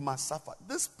everything you must suffer.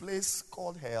 This place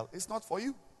called hell is not for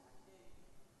you.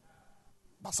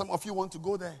 But some of you want to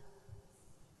go there.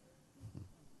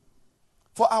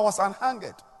 For I was an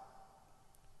hungered,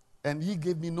 and ye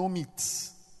gave me no meat.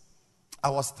 I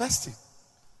was thirsty,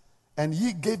 and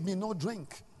ye gave me no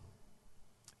drink.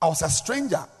 I was a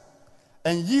stranger,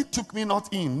 and ye took me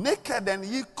not in. Naked, and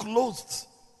ye clothed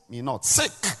me not.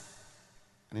 Sick,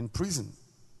 and in prison,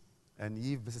 and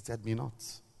ye visited me not.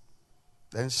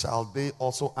 Then shall they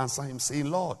also answer him,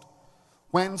 saying, Lord,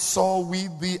 when saw we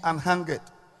thee an hungered,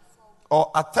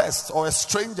 or athirst, or a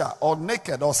stranger, or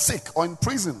naked, or sick, or in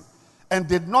prison, and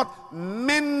did not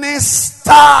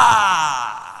minister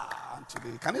unto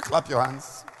thee? Can you clap your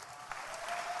hands?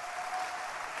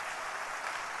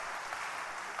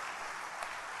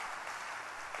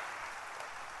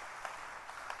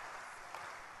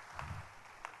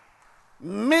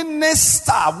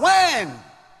 Minister. When?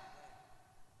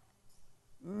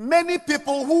 Many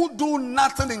people who do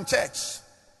nothing in church.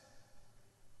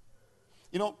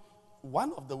 You know,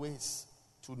 one of the ways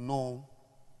to know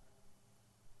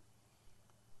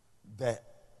the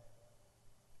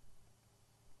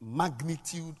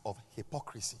magnitude of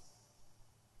hypocrisy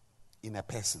in a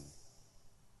person,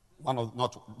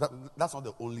 that's not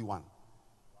the only one.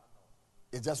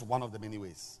 It's just one of the many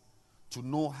ways to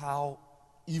know how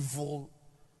evil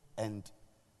and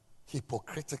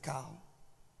hypocritical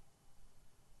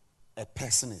a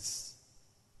person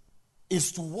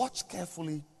is to watch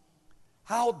carefully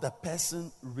how the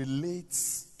person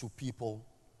relates to people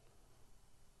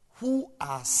who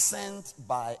are sent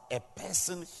by a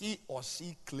person he or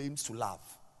she claims to love.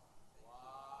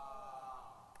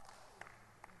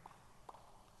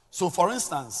 So, for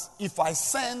instance, if I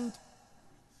send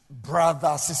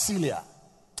Brother Cecilia,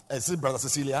 is it Brother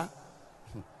Cecilia?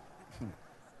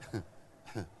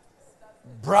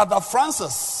 Brother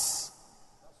Francis,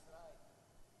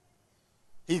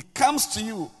 he comes to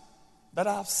you, that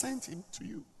I have sent him to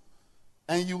you.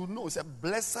 And you will know, he said,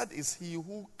 blessed is he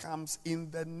who comes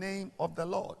in the name of the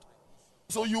Lord.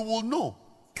 So you will know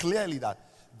clearly that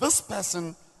this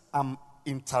person I'm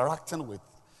interacting with,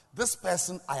 this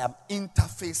person I am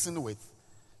interfacing with,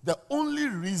 the only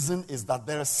reason is that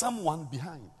there is someone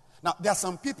behind. Now, there are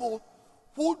some people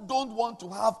who don't want to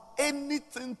have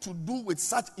anything to do with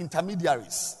such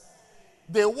intermediaries.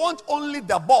 They want only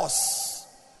the boss.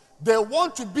 They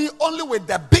want to be only with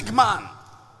the big man.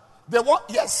 They want,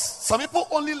 yes, some people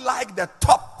only like the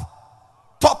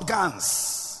top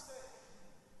guns.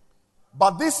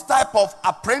 But this type of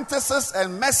apprentices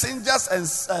and messengers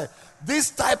and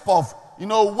this type of, you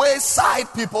know,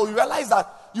 wayside people, you realize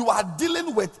that you are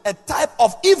dealing with a type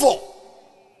of evil.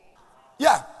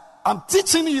 Yeah, I'm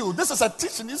teaching you. This is a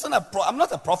teaching. I'm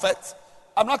not a prophet.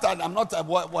 I'm not a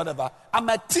whatever. I'm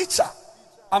a teacher.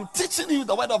 I'm teaching you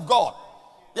the word of God.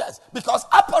 Yes, because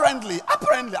apparently,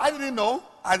 I didn't know.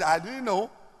 I didn't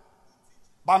know.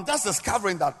 But I'm just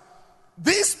discovering that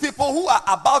these people who are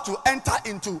about to enter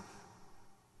into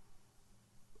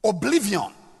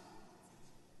oblivion,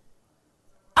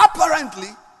 apparently,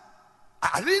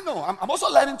 I didn't know. I'm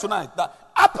also learning tonight that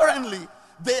apparently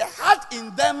they had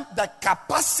in them the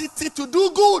capacity to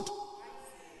do good.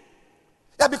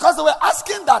 Yeah, because they were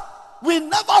asking that we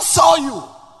never saw you.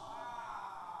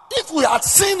 If we had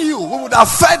seen you, we would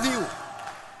have fed you.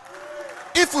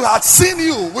 If we had seen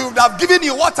you, we would have given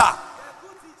you water.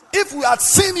 If we had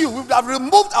seen you, we would have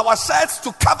removed our shirts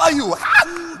to cover you.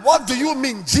 What do you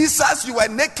mean, Jesus? You were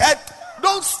naked?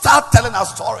 Don't start telling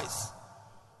us stories.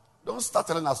 Don't start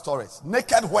telling us stories.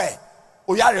 Naked where?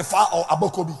 Oyarefa or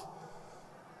Abokobi?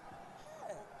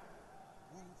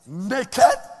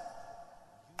 Naked?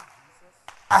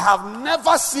 I have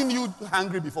never seen you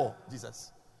hungry before,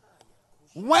 Jesus.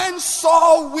 When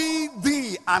saw we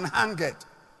thee unhungered?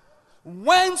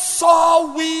 When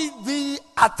saw we thee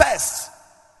attest?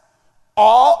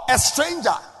 Or a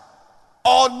stranger?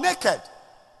 Or naked?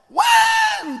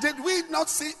 When did we not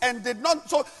see and did not?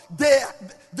 So they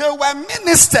were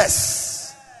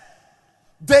ministers.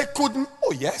 They could,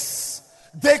 oh yes,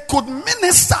 they could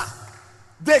minister.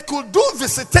 They could do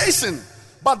visitation.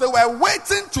 But they were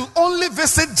waiting to only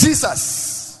visit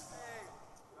Jesus.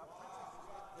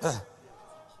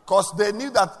 Because they knew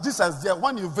that Jesus,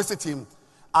 when you visit him,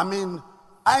 I mean,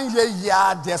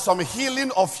 there's some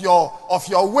healing of your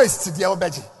waist.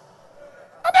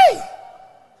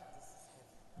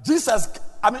 Jesus,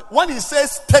 when he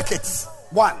says take it,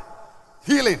 one,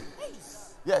 healing.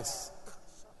 Yes.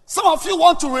 Some of you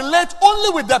want to relate only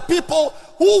with the people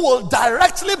who will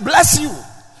directly bless you.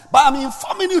 But I'm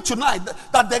informing you tonight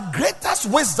that the greatest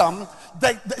wisdom,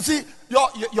 see,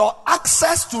 your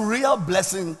access to real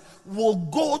blessing will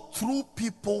go through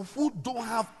people who don't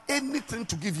have anything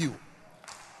to give you.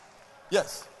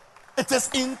 Yes. It is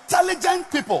intelligent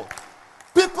people.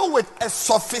 People with a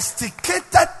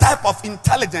sophisticated type of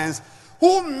intelligence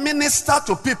who minister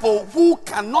to people who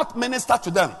cannot minister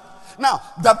to them. Now,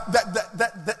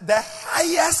 the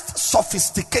highest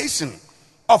sophistication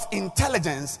of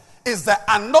intelligence is the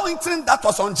anointing that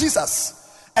was on Jesus.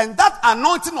 And that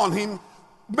anointing on him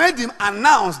made him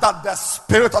announce that the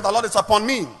Spirit of the Lord is upon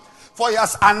me. For he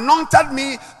has anointed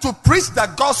me to preach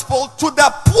the gospel to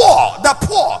the poor. The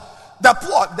poor. The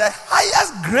poor. The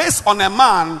highest grace on a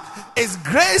man is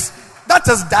grace that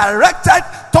is directed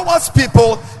towards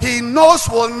people he knows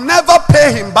will never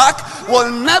pay him back,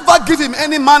 will never give him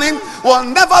any money, will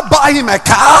never buy him a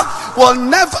car, will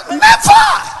never.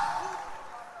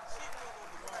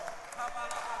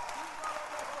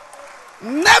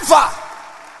 Never.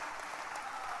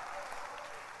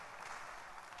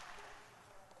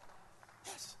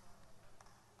 Yes.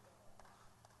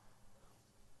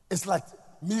 It's like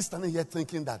me standing here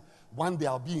thinking that one day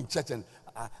I'll be in church and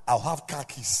I'll have car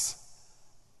keys.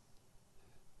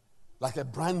 Like a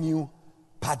brand new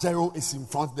Pajero is in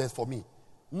front there for me.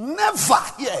 Never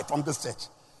hear from this church.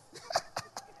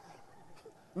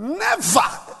 Never.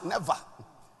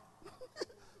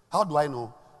 How do I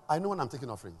know? I know when I'm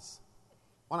taking offerings.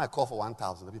 When I call for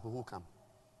 1,000, the people who come.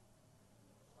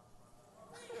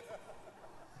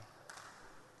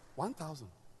 1,000.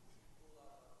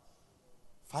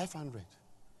 500.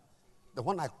 The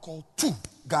one I call 2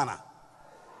 Ghana.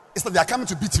 It's like they are coming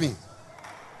to beat me.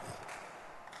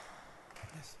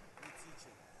 Yes.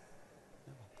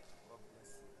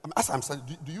 As I'm saying,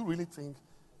 do you really think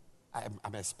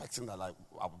I'm expecting that I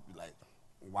will be like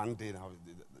one day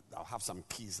I'll have some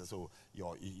keys, so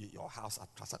your house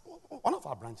at Trust. One of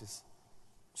our branches,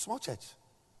 small church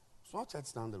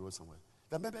down the road somewhere.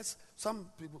 The members, some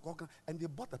people walking, and they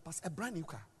bought a brand new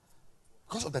car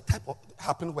because of the type of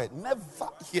happened where never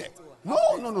here.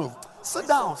 No. Sit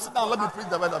down. Let me preach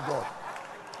the word of God.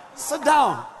 Sit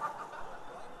down.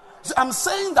 So I'm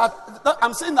saying that.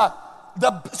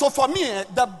 So for me,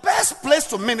 the best place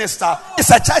to minister is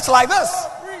a church like this.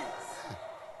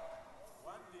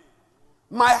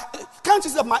 Can't you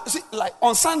see, like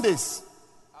on Sundays,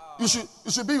 you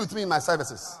should be with me in my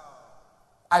services.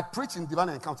 I preach in Divine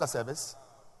Encounter service.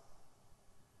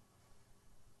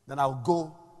 Then I'll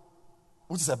go,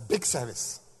 which is a big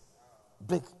service.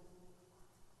 Big.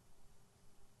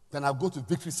 Then I'll go to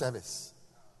Victory service.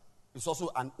 It's also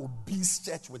an obese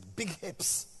church with big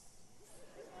hips.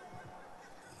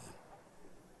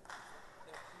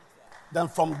 Then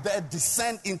from there,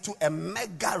 descend into a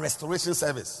mega restoration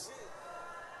service.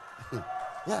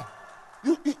 Yeah.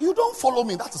 You don't follow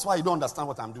me. That is why you don't understand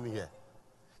what I'm doing here.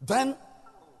 Then,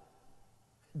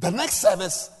 the next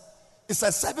service is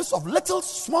a service of little,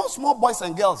 small boys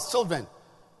and girls, children.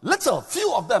 Little,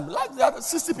 few of them. Like there are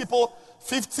 60 people,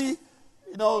 50,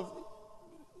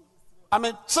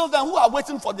 children who are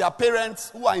waiting for their parents,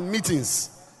 who are in meetings.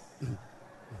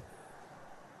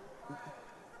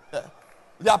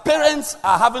 Their parents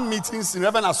are having meetings in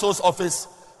Reverend Aso's office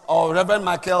or Reverend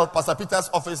Michael, Pastor Peter's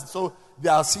office. So they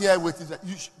are here waiting.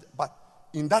 But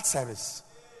in that service,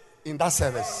 I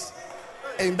said,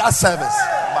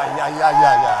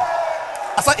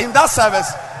 in that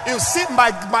service, you see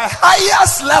my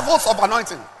highest levels of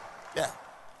anointing. Yeah.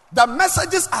 The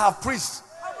messages I have preached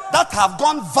that have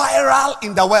gone viral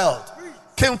in the world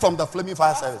came from the Flaming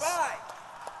Fire service.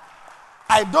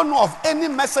 I don't know of any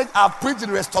message I've preached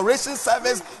in restoration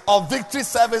service or victory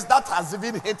service that has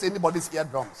even hit anybody's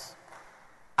eardrums.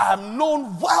 I am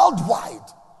known worldwide.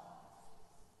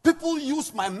 People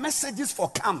use my messages for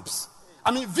camps.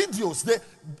 Videos. What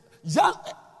are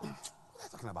you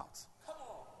talking about?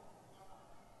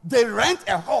 They rent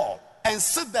a hall and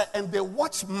sit there and they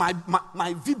watch my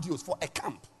videos for a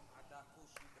camp.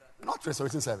 Not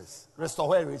restoration service.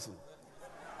 Restoration.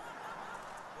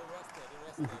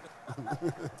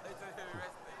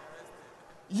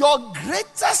 Your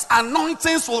greatest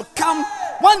anointings will come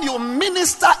when you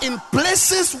minister in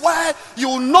places where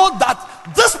you know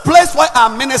that this place where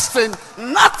I'm ministering,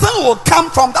 nothing will come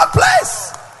from that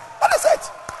place. That is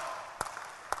it.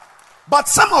 But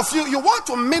some of you want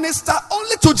to minister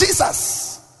only to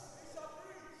Jesus.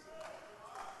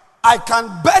 I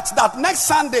can bet that next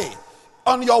Sunday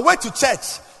on your way to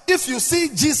church, if you see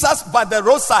Jesus by the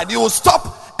roadside, you will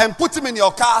stop and put him in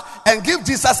your car and give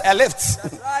Jesus a lift.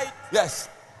 That's right. Yes.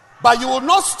 But you will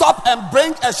not stop and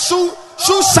bring a shoe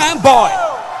shine boy.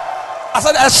 I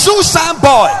said a shoe shine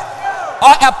boy,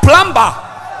 or a plumber,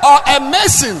 or a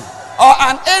mason, or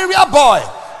an area boy.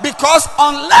 Because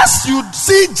unless you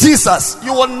see Jesus,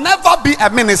 you will never be a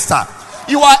minister.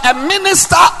 You are a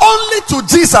minister only to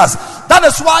Jesus. That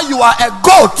is why you are a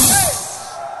goat.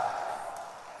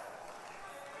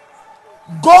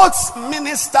 Goats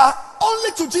minister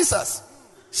only to Jesus.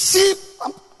 Sheep.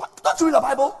 Don't you read the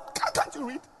Bible? Can't you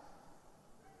read?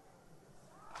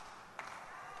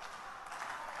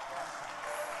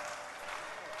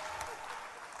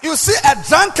 You see a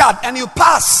drunkard and you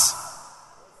pass.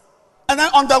 And then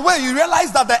on the way you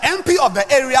realize that the MP of the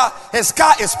area, his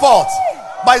car is spoiled,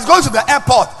 but he's going to the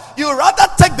airport. You rather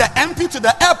take the MP to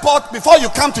the airport before you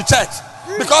come to church.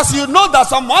 Because you know that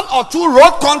some 1 or 2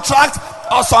 road contract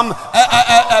or some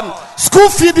school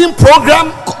feeding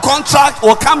program contract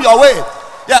will come your way.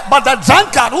 Yeah, but the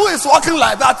drunkard who is walking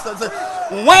like that,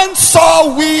 when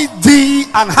saw we thee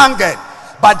and hungered?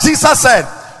 But Jesus said,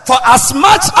 for as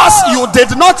much as you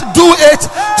did not do it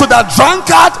to the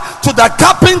drunkard, to the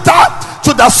carpenter,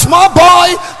 to the small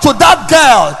boy, to that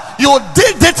girl, you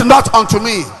did it not unto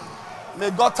me.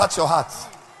 May God touch your heart.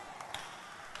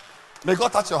 May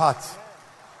God touch your heart.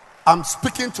 I'm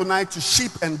speaking tonight to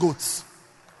sheep and goats.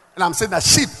 And I'm saying that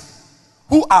sheep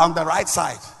who are on the right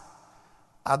side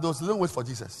are those who don't wait for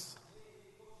Jesus.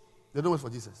 They don't wait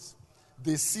for Jesus.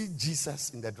 They see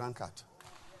Jesus in the drunkard.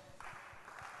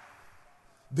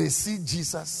 They see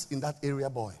Jesus in that area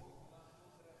boy.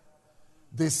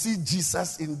 They see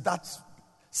Jesus in that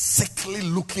sickly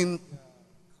looking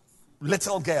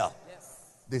little girl.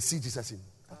 They see Jesus in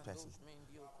that person.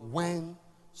 When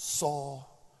saw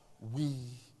we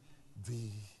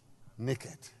thee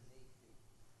naked?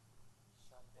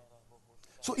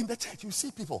 So in the church, you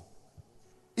see people.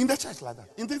 In the church like that.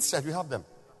 In this church, we have them.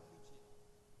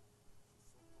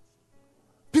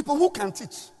 People who can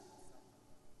teach.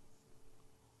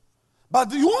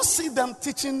 But you won't see them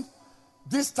teaching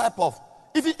this type of...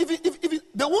 If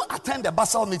they won't attend the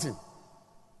Basel meeting.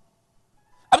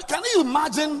 Can you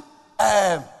imagine...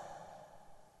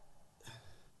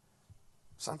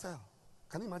 Chantel,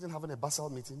 can you imagine having a Basel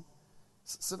meeting?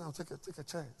 Sit down, take a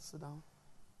chair, sit down.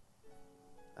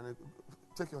 And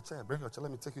take your chair, bring your chair,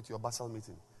 let me take you to your Basel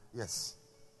meeting. Yes.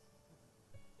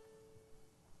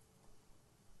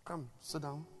 Come, sit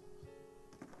down.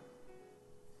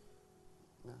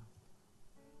 Yeah.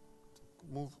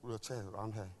 Move your chair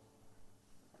around here.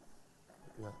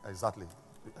 Yeah, exactly.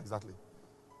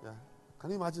 Yeah. Can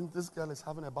you imagine this girl is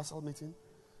having a Basel meeting?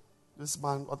 This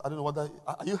man, I don't know whether,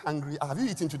 are you hungry? Have you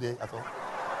eaten today at all?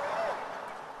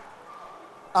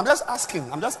 I'm just asking,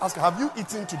 have you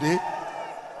eaten today?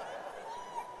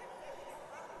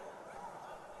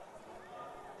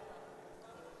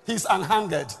 He's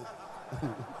unhungered.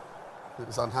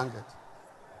 It's unhanged.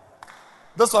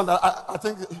 This one, I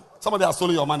think somebody has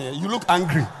stolen your money. You look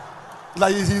angry.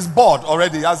 Like he's bored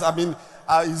already.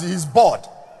 He's bored.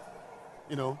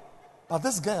 You know. But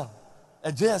this girl,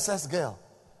 a JSS girl,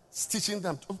 is teaching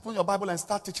them. Open your Bible and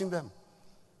start teaching them.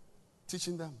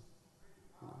 Teaching them.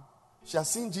 You know. She has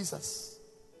seen Jesus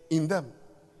in them.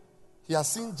 He has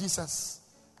seen Jesus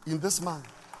in this man.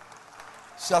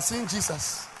 She has seen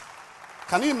Jesus.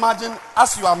 Can you imagine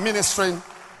as you are ministering,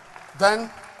 then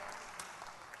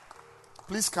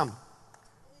please come.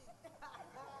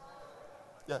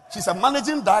 Yeah, she's a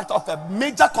managing director of a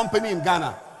major company in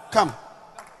Ghana. Come.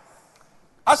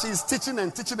 As she is teaching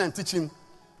and teaching and teaching,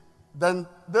 then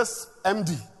this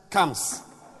MD comes.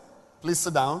 Please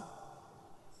sit down.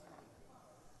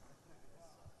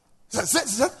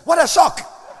 What a shock.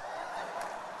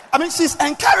 I mean, she's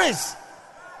encouraged.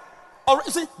 Or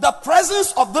you see, the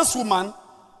presence of this woman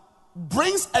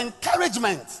brings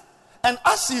encouragement. And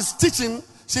as she's teaching,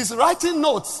 she's writing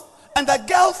notes. And the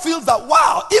girl feels that,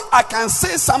 wow, if I can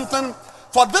say something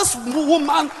for this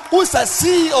woman who is a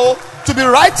CEO to be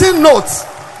writing notes,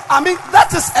 I mean,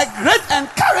 that is a great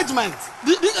encouragement.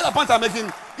 Do you get the point I'm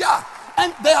making? Yeah.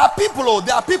 And there are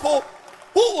people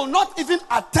who will not even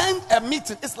attend a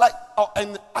meeting. It's like,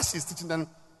 and as she's teaching them,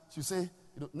 she'll say,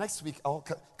 next week,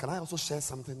 can I also share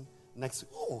something next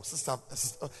week? Oh, sister,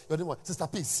 your name what? Sister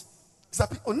Peace. Sister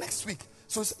Peace. Oh, next week.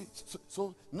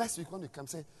 So next week when you come,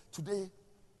 say, today,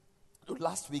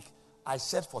 last week, I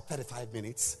shared for 35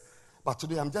 minutes. But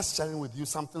today, I'm just sharing with you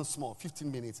something small,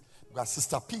 15 minutes. Because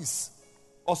Sister Peace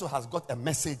also has got a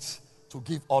message to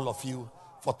give all of you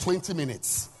for 20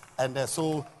 minutes. And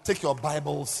so take your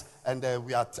Bibles, and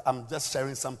I'm just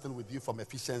sharing something with you from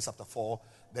Ephesians chapter 4,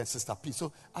 then Sister Peace.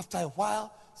 So after a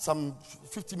while, some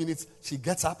 50 minutes, she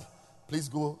gets up. Please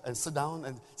go and sit down.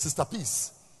 And Sister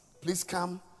Peace, please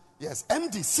come. Yes,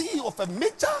 MD, CEO of a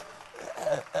major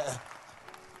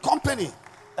company.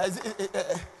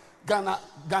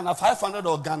 Ghana 500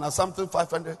 or Ghana something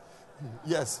 500.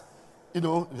 Yes.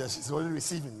 She's already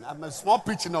receiving. I'm a small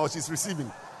preacher now, she's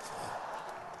receiving.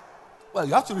 Well,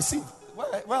 you have to receive.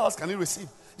 Where else can you receive?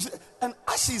 And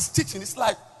as she's teaching, it's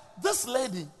like this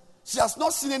lady, she has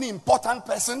not seen any important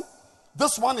person.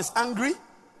 This one is angry.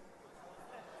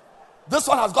 This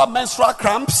one has got menstrual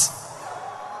cramps.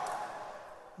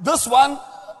 This one,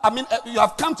 you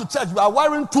have come to church. You are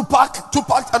wearing Tupac.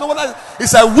 I don't know whether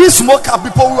it's a weed smoker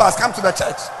people who has come to the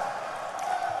church.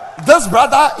 This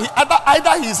brother,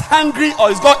 either he's hungry or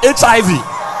he's got HIV.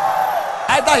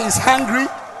 Either he's hungry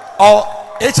or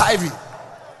HIV.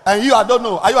 And I don't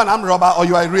know. Are you an armed robber or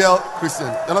you are a real Christian?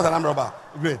 You're not an armed robber.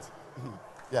 Great.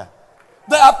 Yeah.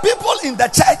 There are people in the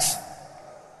church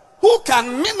who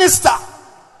can minister.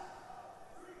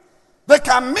 They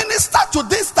can minister to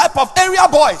this type of area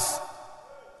boys.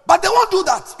 But they won't do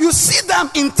that. You see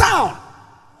them in town.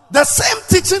 The same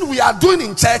teaching we are doing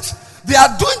in church, they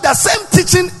are doing the same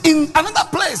teaching in another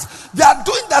place. They are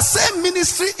doing the same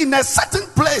ministry in a certain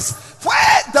place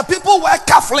where the people wear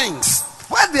cufflinks,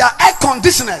 where there are air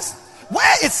conditioners,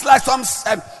 where it's like some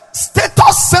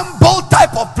status symbol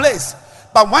type of place.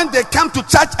 But when they come to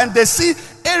church and they see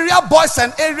area boys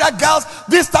and area girls,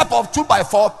 this type of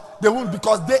 2x4, they won't,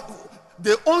 because they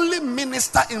only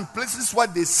minister in places where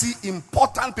they see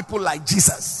important people like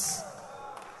Jesus.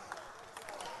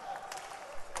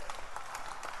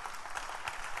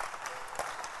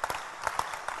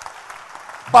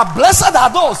 But blessed are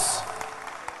those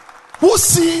who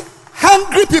see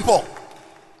hungry people.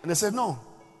 And they say, no,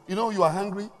 you are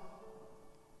hungry.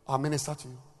 I'll minister to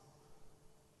you.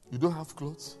 You don't have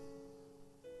clothes.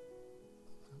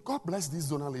 God bless these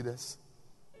donor leaders,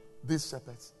 these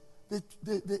shepherds. They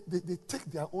take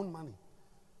their own money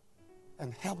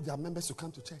and help their members to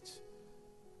come to church.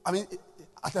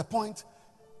 At a point,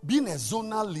 being a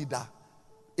zonal leader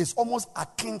is almost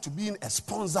akin to being a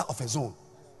sponsor of a zone.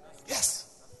 Yes.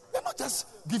 They're not just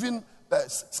giving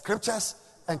scriptures,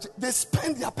 and they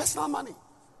spend their personal money.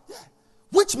 Yeah.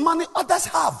 Which money others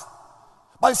have.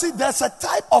 But you see, there's a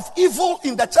type of evil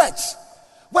in the church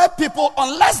where people,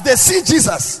 unless they see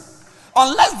Jesus,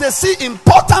 unless they see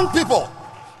important people,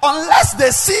 unless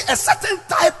they see a certain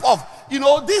type of,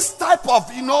 this type of,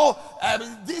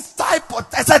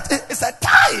 it's a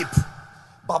type.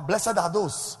 But blessed are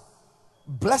those,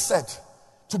 blessed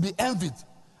to be envied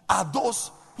are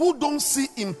those who don't see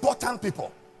important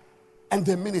people and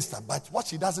they minister. But what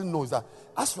she doesn't know is that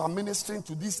as you are ministering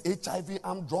to these HIV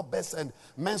armed robbers and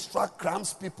menstrual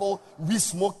cramps people, weed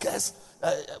smokers,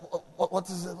 what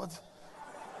is it?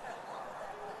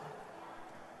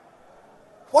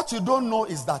 What you don't know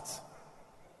is that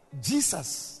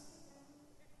Jesus,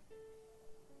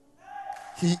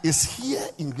 He is here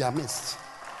in their midst.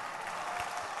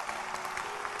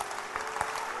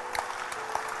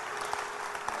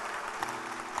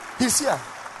 He's here.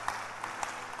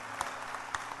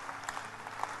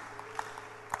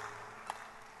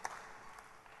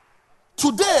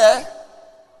 Today,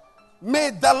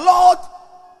 may the Lord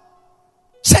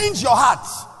change your heart.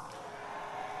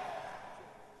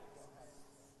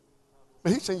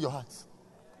 May He change your heart.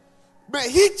 May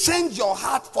He change your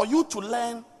heart for you to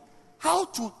learn how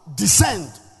to descend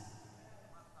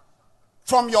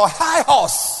from your high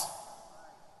horse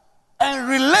and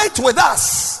relate with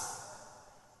us.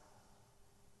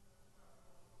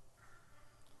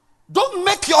 Don't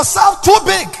make yourself too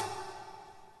big.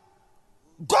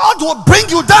 God will bring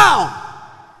you down.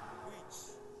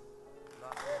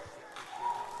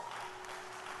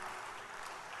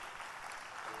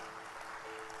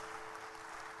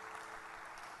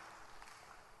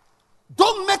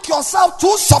 Don't make yourself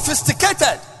too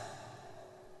sophisticated.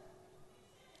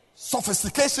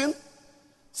 Sophistication.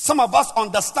 Some of us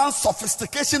understand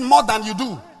sophistication more than you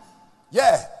do.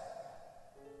 Yeah.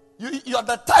 You're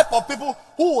the type of people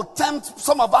who will tempt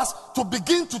some of us to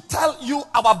begin to tell you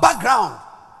our background.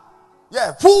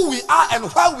 Yeah, who we are and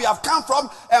where we have come from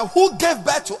and who gave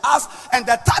birth to us and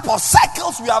the type of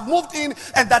circles we have moved in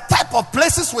and the type of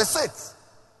places we sit.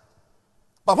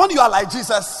 But when you are like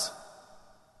Jesus,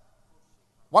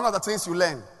 one of the things you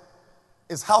learn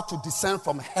is how to descend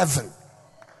from heaven.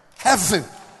 Heaven.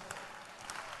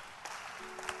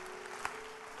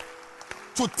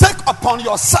 To take upon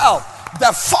yourself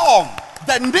the form,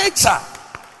 the nature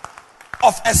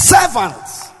of a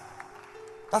servant.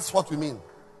 That's what we mean.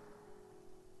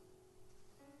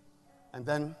 And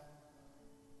then,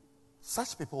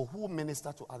 such people who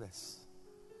minister to others,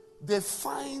 they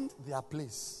find their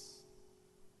place.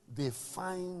 They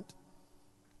find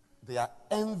their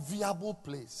enviable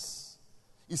place.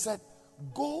 He said,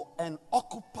 go and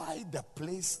occupy the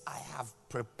place I have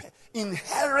prepared.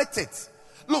 Inherit it.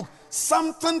 Look,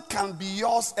 something can be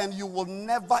yours and you will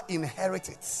never inherit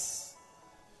it.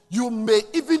 You may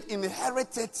even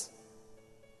inherit it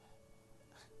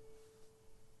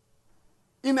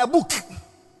in a book.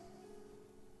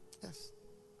 Yes.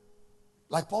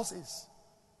 Like Paul says,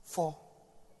 for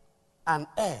an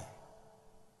heir,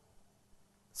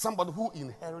 somebody who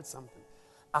inherits something,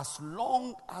 as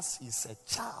long as he's a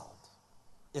child,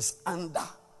 is under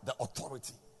the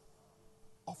authority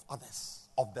of others,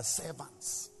 of the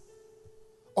servants,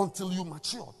 until you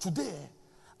mature. Today,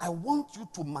 I want you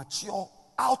to mature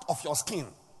out of your skin,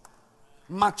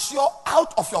 mature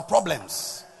out of your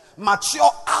problems, mature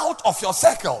out of your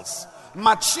circles,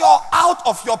 mature out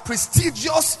of your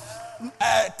prestigious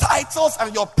titles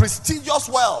and your prestigious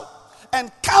wealth,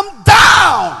 and come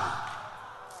down.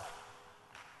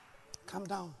 Come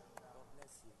down.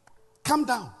 Come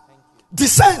down.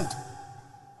 Descend.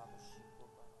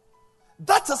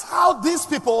 That is how these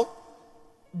people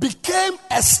became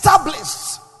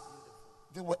established.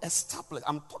 They were established.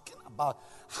 I'm talking about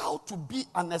how to be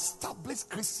an established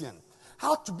Christian.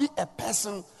 How to be a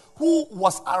person who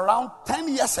was around 10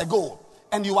 years ago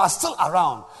and you are still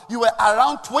around. You were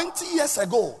around 20 years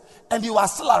ago and you are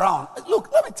still around.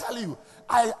 Look, let me tell you,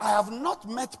 I have not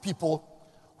met people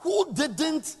who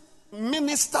didn't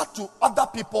minister to other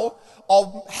people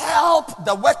or help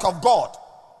the work of God.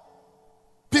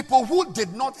 People who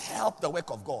did not help the work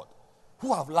of God,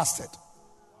 who have lasted.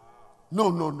 No.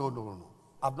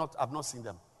 I've not seen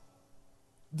them.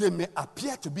 They may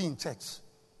appear to be in church,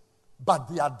 but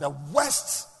they are the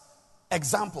worst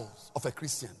examples of a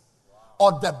Christian,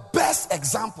 or the best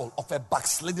example of a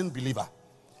backslidden believer.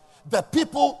 The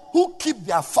people who keep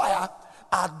their fire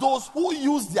are those who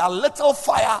use their little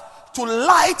fire to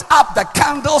light up the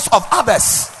candles of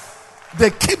others. They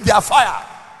keep their fire.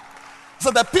 So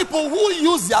the people who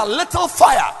use their little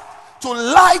fire to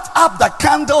light up the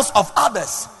candles of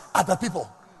others are the people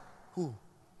who.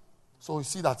 So you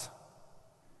see that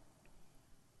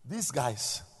these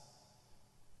guys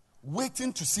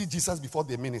waiting to see Jesus before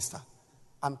they minister.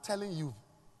 I'm telling you,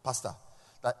 Pastor,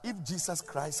 that if Jesus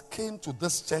Christ came to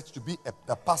this church to be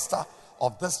the pastor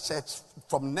of this church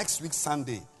from next week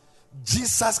Sunday,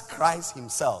 Jesus Christ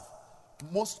himself,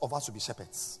 most of us will be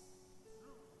shepherds.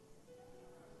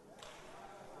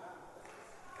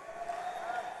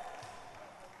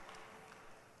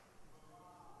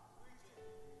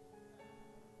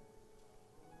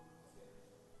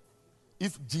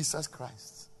 If Jesus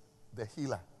Christ, the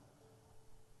healer,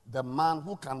 the man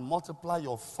who can multiply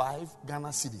your 5 Ghana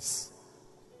cedis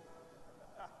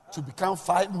to become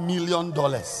 $5 million.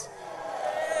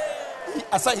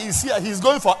 I said he's here, he's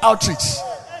going for outreach.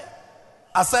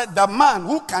 I said, the man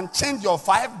who can change your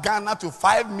 5 Ghana to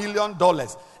 $5 million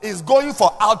is going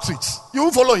for outreach. You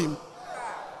will follow him.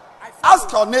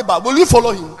 Ask your neighbor, will you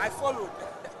follow him? I followed.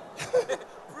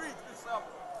 Bring this up.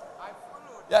 I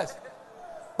followed. Yes.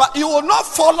 But you will not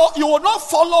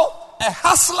follow a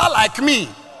hustler like me,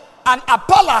 an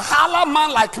Apalahala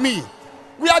man like me.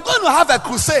 We are going to have a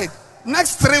crusade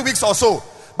next 3 weeks or so.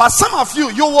 But some of you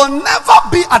will never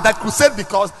be at the crusade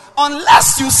because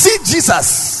unless you see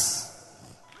Jesus.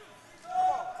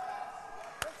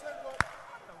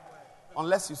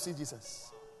 Unless you see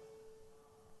Jesus.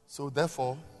 So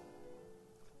therefore,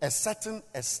 a certain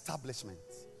establishment.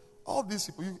 All these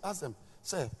people, you ask them,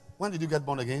 say, when did you get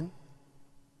born again?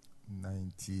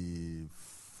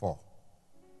 94.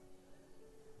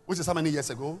 Which is how many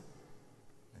years ago?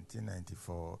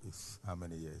 1994 is how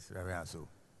many years? Around so.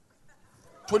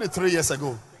 23 years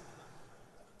ago.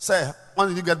 Say, when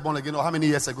did you get born again? Or how many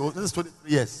years ago? This is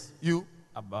 23 years. You?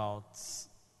 About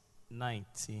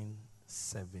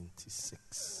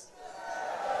 1976.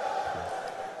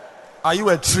 Are you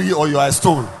a tree or you are a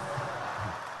stone?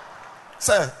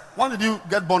 Say, when did you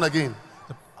get born again?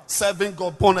 Serving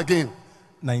God, born again.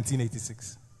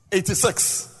 1986.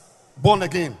 86. Born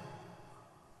again.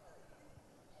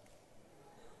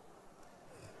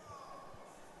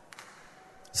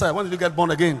 Say, when did you get born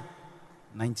again?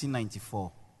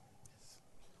 1994.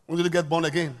 When did you get born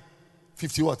again?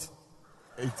 50 what?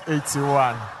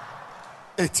 81.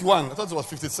 81. I thought it was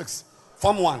 56.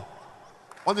 Form 1.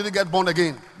 When did you get born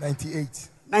again? 98.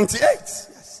 98.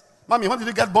 Yes. Mommy, when did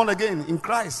you get born again in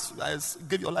Christ? I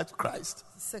gave your life to Christ.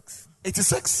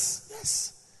 86.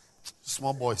 Yes.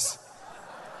 Small boys.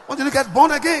 When did you get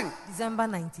born again? December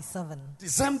 97.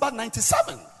 December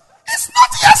 97. It's not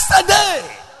yesterday.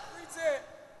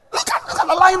 Look at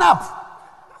the lineup.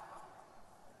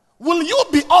 Will you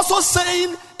be also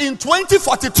saying in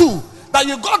 2042 that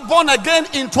you got born again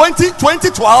in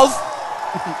 2012?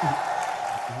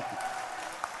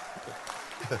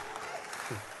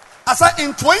 I said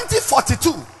in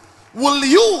 2042, will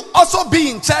you also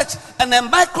be in church and a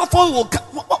microphone will come?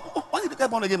 When did you get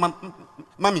born again,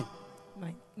 mommy?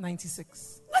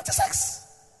 96. 96.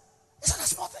 It's not a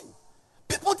small thing.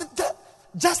 People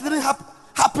just didn't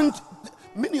happen.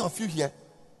 Many of you here,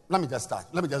 let me just start.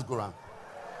 Let me just go around.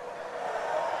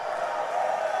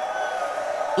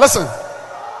 Listen.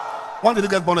 When did you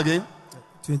get born again?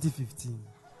 2015.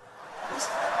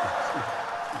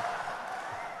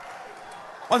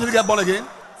 When did you get born again?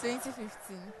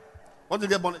 2015. When did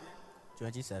you get born again?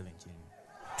 2017.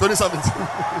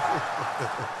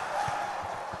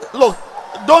 2017. Look,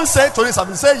 don't say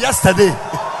 2017. Say yesterday.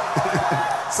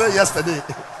 Say yesterday.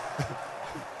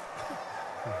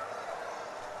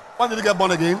 When did you get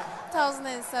born again?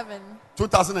 2007.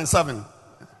 2007.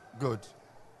 Good.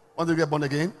 When did you get born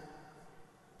again?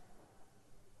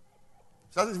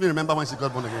 She doesn't even remember when she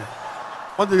got born again.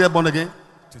 When did you get born again?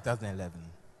 2011.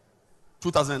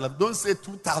 2011. Don't say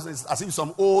 2000 as if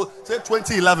some old. Say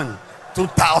 2011.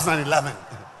 2011.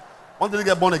 When did you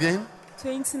get born again?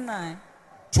 29.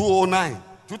 209.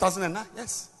 2009.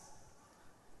 Yes.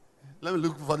 Let me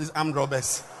look for these armed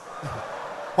robbers.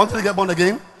 When did you get born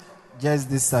again? Just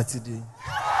this Saturday.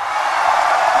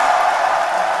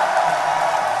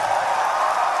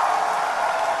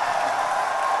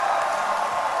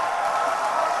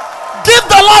 Give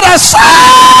the Lord a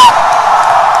shout.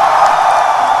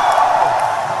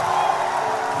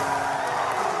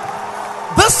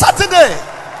 This Saturday.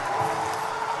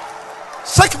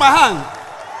 Shake my hand.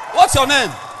 What's your name?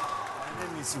 My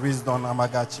name is Wisdom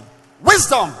Amagachi.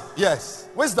 Wisdom. Yes.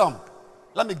 Wisdom.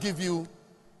 Let me give you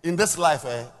in this life,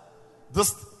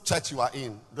 this church you are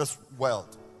in, this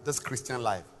world, this Christian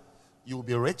life. You will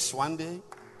be rich one day.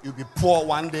 You'll be poor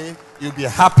one day. You'll be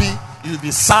happy. You'll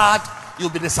be sad. You'll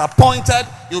be disappointed.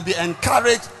 You'll be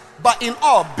encouraged. But in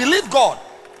all, believe God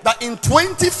that in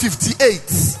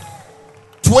 2058,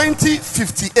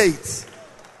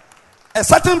 a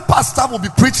certain pastor will be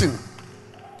preaching.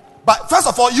 But first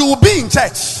of all, you will be in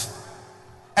church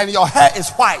and your hair is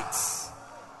white.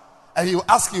 And he will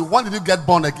ask you, when did you get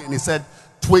born again? He said,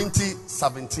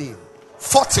 2017.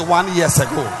 41 years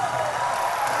ago.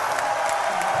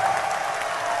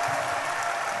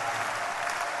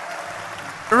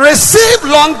 Receive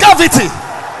longevity.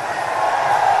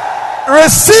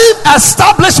 Receive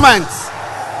establishment.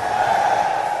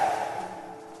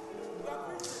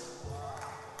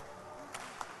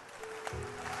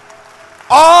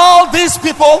 All these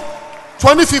people,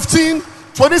 2015,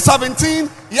 2017,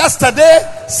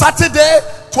 yesterday, Saturday,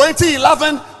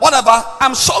 2011, whatever,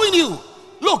 I'm showing you.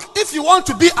 Look, if you want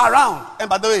to be around, and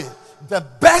by the way, the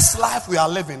best life we are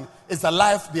living is the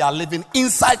life they are living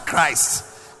inside Christ.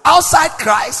 Outside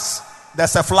Christ,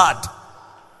 there's a flood.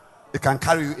 It can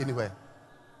carry you anywhere.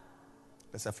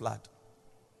 There's a flood.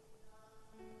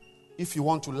 If you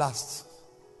want to last,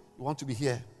 you want to be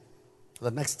here for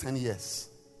the next 10 years,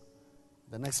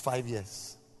 the next 5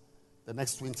 years, the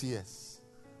next 20 years.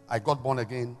 I got born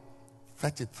again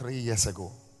 33 years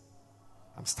ago.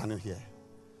 I'm standing here.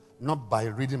 Not by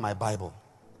reading my Bible.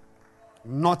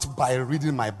 Not by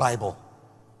reading my Bible.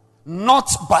 Not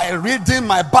by reading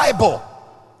my Bible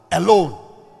alone.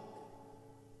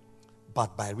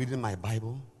 But by reading my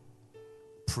Bible,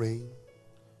 praying,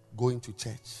 going to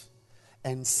church,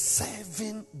 and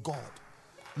serving God.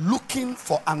 Looking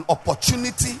for an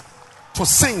opportunity to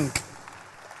sing.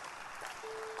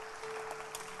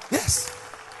 Yes.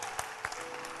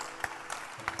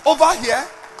 Over here,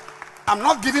 I'm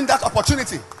not giving that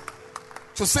opportunity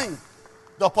to sing.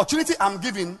 The opportunity I'm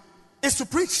giving is to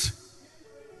preach.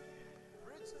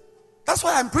 That's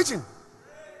why I'm preaching.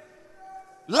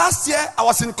 Last year, I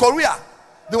was in Korea.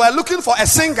 They were looking for a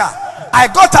singer. I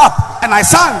got up and I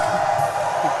sang.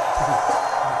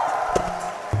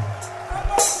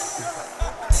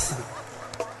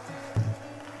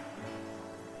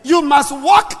 You must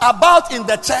walk about in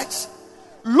the church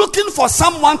looking for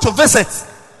someone to visit,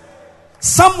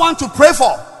 someone to pray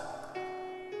for.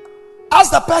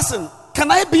 Ask the person,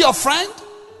 can I be your friend?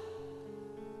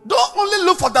 Don't only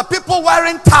look for the people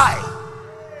wearing tie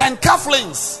and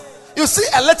cufflinks. You see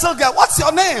a little girl, what's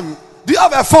your name? Do you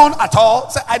have a phone at all?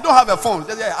 Say, I don't have a phone.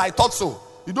 Say, yeah, I thought so.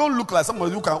 You don't look like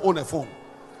somebody who can own a phone.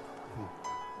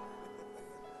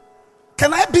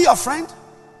 Can I be your friend?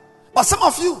 But some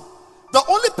of you, the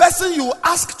only person you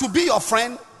ask to be your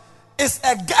friend is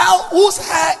a girl whose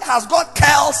hair has got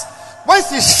curls. When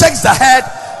she shakes the head,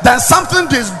 then something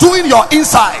is doing your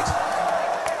inside.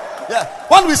 Yeah.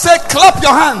 When we say clap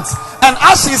your hands, and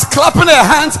as she's clapping her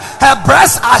hands, her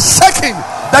breasts are shaking.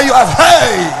 Then you have,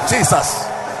 hey, Jesus.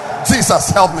 Jesus,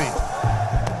 help me.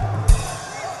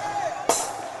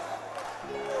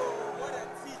 What a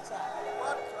teacher.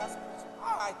 What class preacher.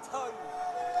 I tell you.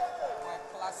 My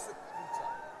classic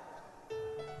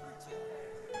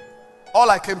preacher. All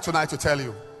I came tonight to tell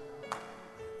you,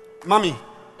 mommy,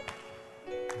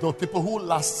 those people who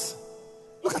last,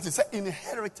 look at it, say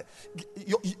inheritance.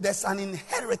 There's an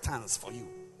inheritance for you.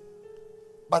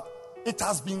 But it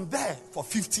has been there for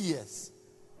 50 years.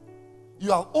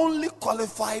 You have only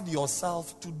qualified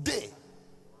yourself today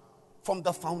from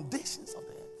the foundations of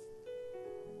the earth.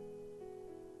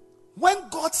 When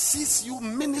God sees you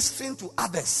ministering to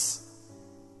others,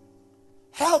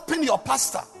 helping your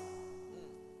pastor,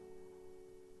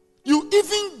 you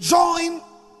even join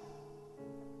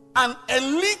an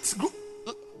elite group.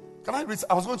 Can I read?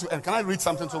 I was going to end. Can I read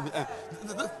something to the end?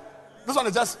 This one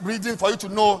is just reading for you to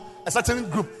know a certain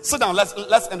group. Sit down.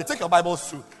 Let's end. Take your Bibles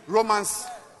to Romans.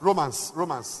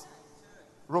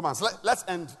 Let's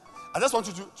end. I just want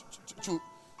you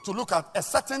to look at a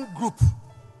certain group.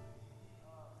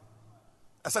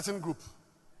 A certain group.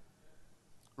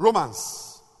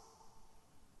 Romans.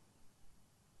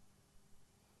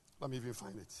 Let me even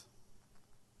find it.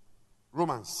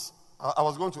 Romans. I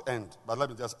was going to end, but let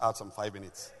me just add some 5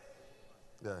 minutes.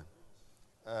 Yeah.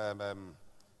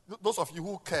 Those of you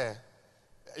who care,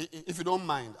 if you don't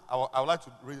mind, I would like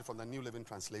to read it from the New Living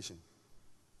Translation.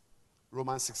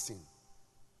 Romans 16.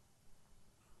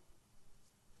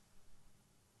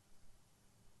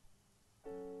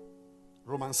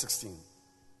 Romans 16.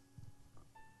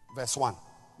 Verse 1.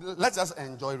 Let's just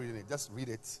enjoy reading it. Just read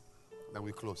it, then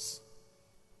we close.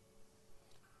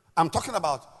 I'm talking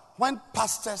about when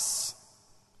pastors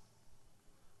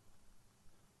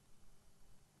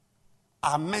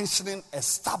are mentioning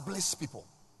established people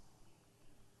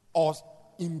or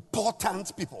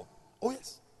important people. Oh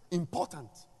yes, important.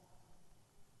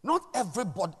 Not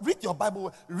everybody. Read your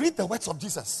Bible. Read the words of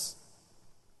Jesus.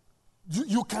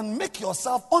 You can make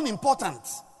yourself unimportant.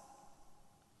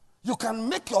 You can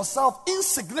make yourself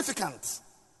insignificant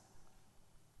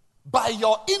by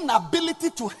your inability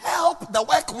to help the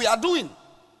work we are doing.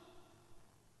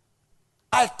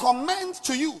 I commend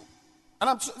to you,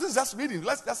 and this is just reading.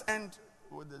 Let's just end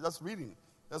with just reading.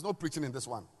 There's no preaching in this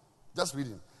one. Just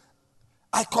reading.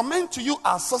 I commend to you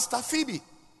our sister Phoebe,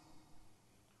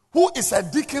 who is a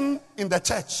deacon in the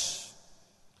church.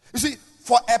 You see,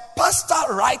 for a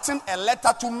pastor writing a letter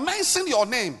to mention your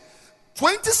name,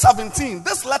 2017,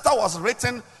 this letter was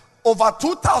written over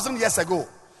 2,000 years ago.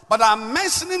 But I'm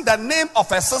mentioning the name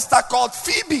of a sister called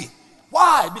Phoebe.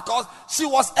 Why? Because she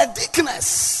was a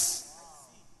deaconess.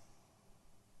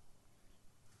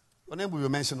 Your name will be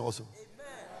mentioned also.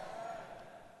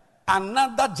 Amen.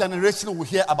 Another generation will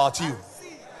hear about you.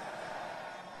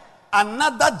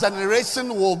 another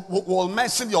generation will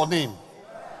mention your name.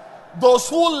 Those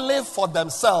who live for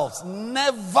themselves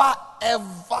never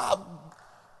ever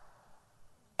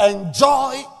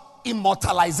enjoy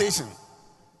immortalization.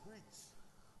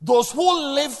 Those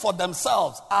who live for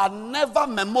themselves are never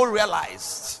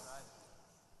memorialized.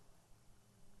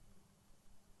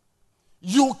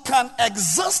 You can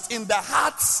exist in the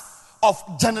hearts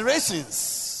of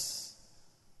generations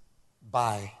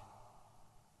by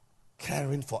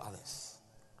caring for others.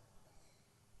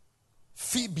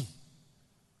 Phoebe,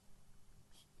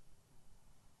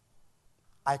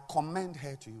 I commend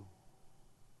her to you.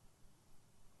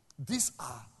 These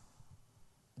are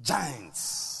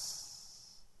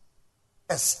giants,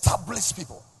 established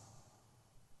people.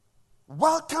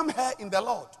 Welcome her in the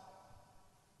Lord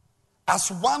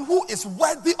as one who is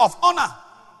worthy of honor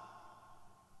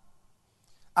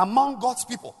among God's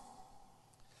people.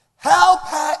 Help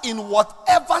her in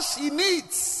whatever she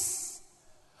needs,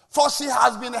 for she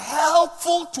has been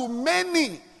helpful to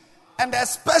many, and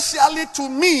especially to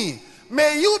me.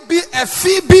 May you be a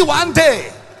Phoebe one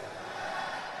day.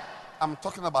 I'm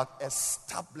talking about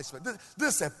establishment.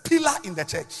 This is a pillar in the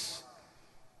church.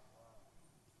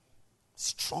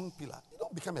 Strong pillar. You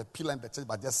don't become a pillar in the church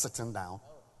by just sitting down.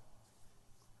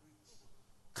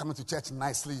 Coming to church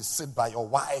nicely, you sit by your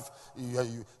wife. Your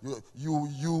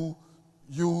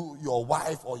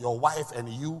wife, or your wife and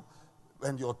you,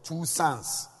 and your two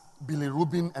sons, Billy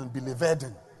Rubin and Billy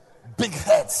Verdon. Big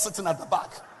heads sitting at the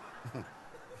back.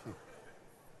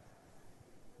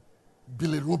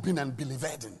 Billy Rubin and Billy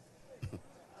Verdon.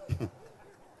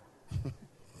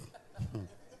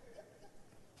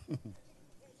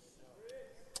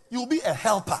 You'll be a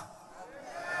helper.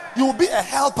 You'll be a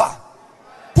helper.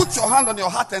 Put your hand on your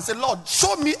heart and say, Lord,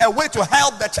 show me a way to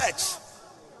help the church.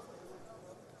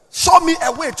 Show me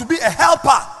a way to be a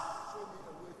helper.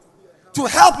 To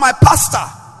help my pastor.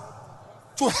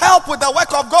 To help with the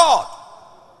work of God.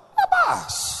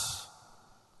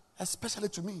 Especially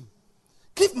to me.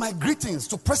 Give my greetings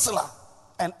to Priscilla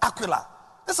and Aquila.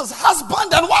 This is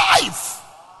husband and wife.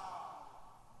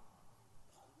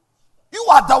 You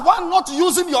are the one not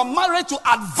using your marriage to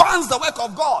advance the work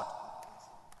of God.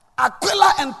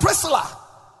 Aquila and Priscilla,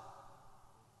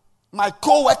 my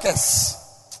co-workers.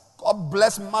 God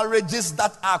bless marriages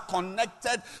that are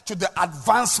connected to the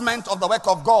advancement of the work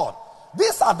of God.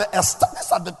 These are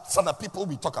the people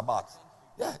we talk about.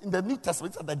 Yeah, in the New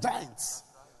Testament, these are the giants.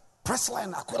 Priscilla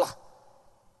and Aquila,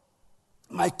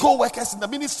 my co-workers in the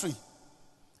ministry.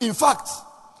 In fact,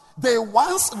 they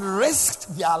once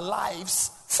risked their lives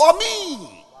for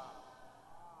me.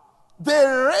 They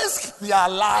risked their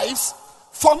lives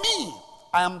for me.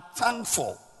 I am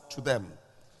thankful to them.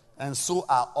 And so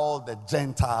are all the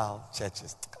Gentile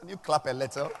churches. Can you clap a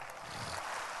little?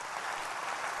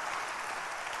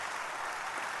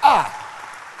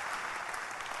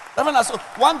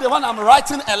 One day when I'm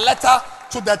writing a letter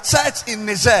to the church in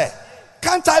Niger,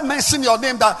 can't I mention your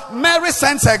name? That Mary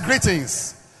sends her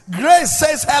greetings. Grace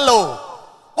says hello.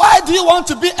 Why do you want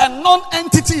to be a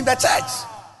non-entity in the church?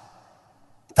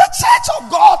 The church of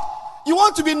God. You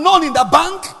want to be known in the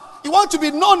bank? You want to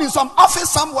be known in some office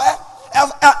somewhere?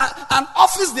 An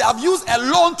office they have used a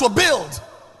loan to build.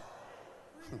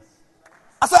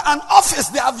 I said an office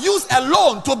they have used a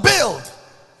loan to build.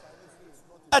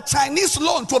 A Chinese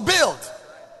loan to build.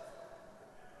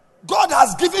 God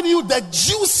has given you the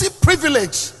juicy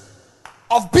privilege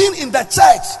of being in the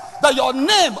church. That your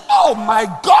name, oh my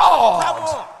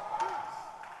God.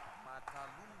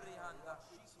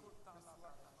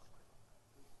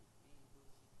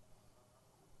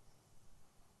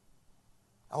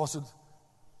 I was with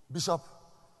Bishop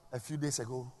a few days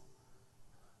ago,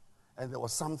 and there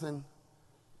was something,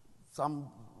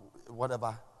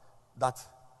 whatever, that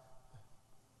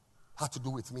had to do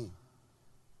with me.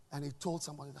 And he told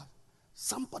somebody that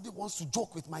somebody wants to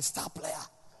joke with my star player.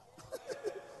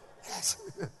 Yes.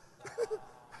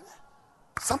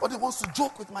 Somebody wants to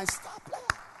joke with my star player.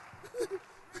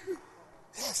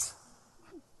 Yes.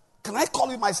 Can I call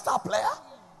you my star player?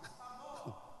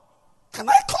 Can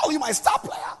I call you my star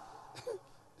player?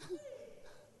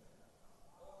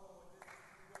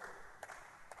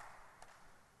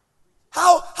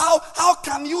 How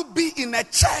can you be in a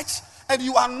church and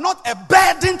you are not a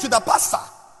burden to the pastor?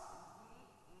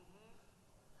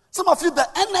 Some of you, the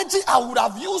energy I would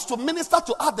have used to minister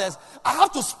to others, I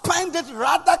have to spend it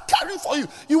rather caring for you.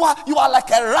 You are like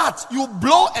a rat. You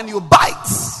blow and you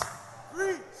bite.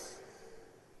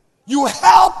 You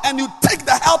help and you take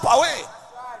the help away.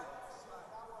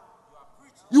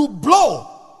 You blow,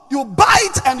 you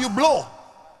bite and you blow.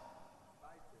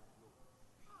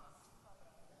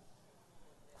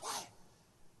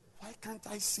 Why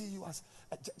I see you as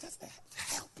just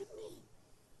helping me.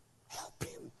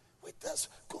 Helping with this.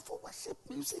 Go for worship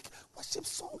music, worship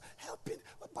song, helping.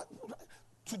 But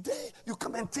today, you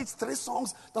come and teach 3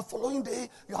 songs. The following day,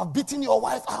 you have beaten your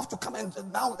wife. I have to come and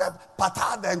now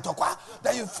patad and tokwa.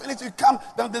 Then you finish, you come.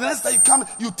 Then the next day you come,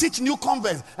 you teach new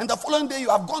converts. And the following day, you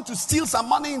have gone to steal some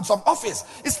money in some office.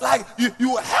 It's like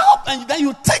you help and then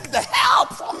you take the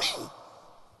help from me.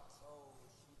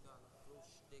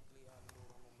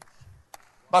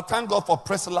 But thank God for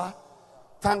Priscilla.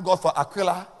 Thank God for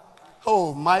Aquila.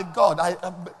 Oh my God.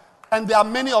 And there are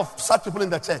many of such people in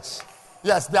the church.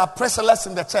 Yes, there are Priscillas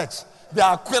in the church. There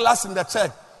are Aquilas in the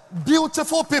church.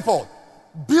 Beautiful people.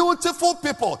 Beautiful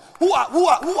people who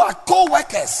are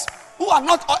co-workers, who are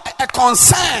not a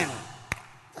concern.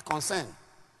 A concern.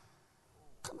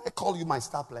 Can I call you my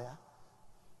star player?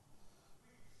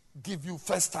 Give you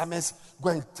first timers, go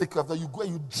and take care of them. You go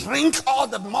and you drink all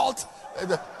the malt.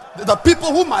 The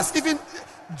people who must even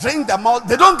drink the malt,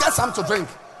 they don't get some to drink.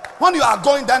 When you are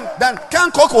going, then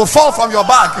can Coke will fall from your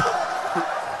bag.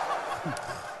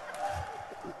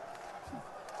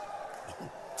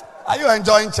 Are you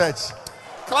enjoying church?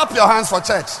 Clap your hands for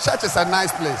church. Church is a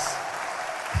nice place.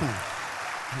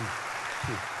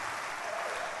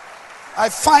 I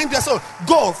find this. So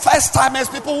go, first timers,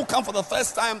 people who come for the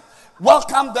first time,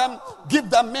 welcome them, give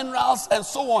them minerals and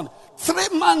so on. 3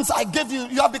 months I gave you,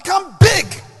 you have become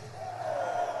big.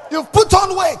 You've put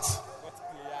on weight.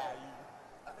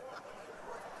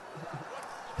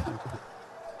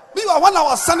 Meanwhile, when I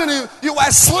was sending you, you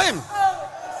were slim.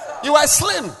 You were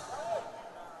slim.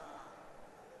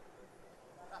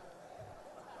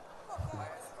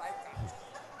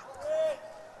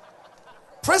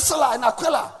 Priscilla and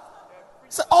Aquila.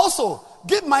 So also,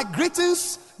 give my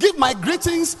greetings to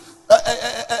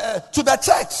the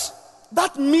church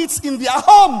that meets in their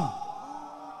home.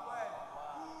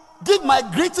 Give my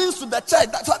greetings to the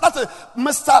church. That's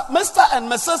Mr.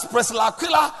 and Mrs. Priscilla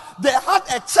Aquila. They had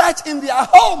a church in their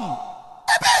home.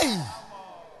 Amen.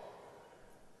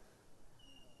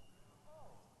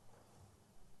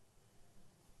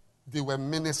 They were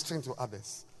ministering to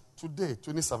others. Today,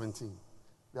 2017,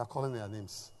 we are calling their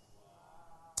names.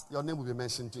 Your name will be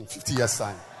mentioned in 50 years'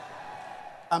 time.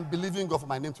 I'm believing God for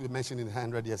my name to be mentioned in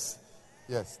 100 years.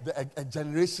 Yes, a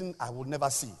generation I will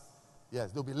never see.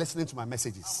 Yes, they'll be listening to my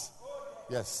messages.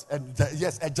 Yes, and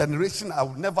yes, a generation I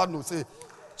will never know. Say,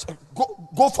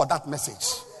 go for that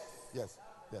message. Yes,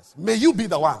 yes. May you be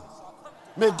the one.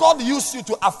 May God use you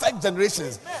to affect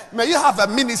generations. May you have a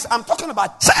ministry. I'm talking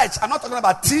about church. I'm not talking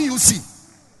about TUC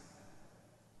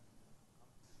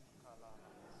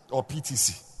or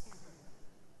PTC.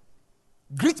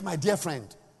 Greet my dear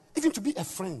friend. Even to be a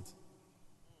friend.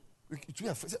 To be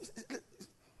a friend.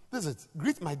 This is it.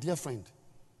 Greet my dear friend.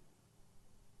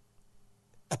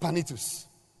 Epaphroditus.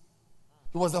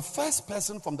 He was the first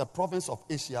person from the province of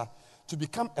Asia to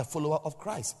become a follower of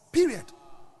Christ. Period.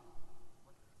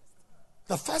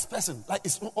 The first person. Like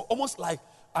it's almost like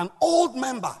an old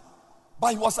member.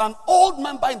 But he was an old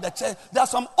member in the church. There are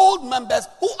some old members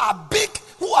who are big,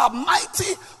 who are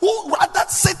mighty, who rather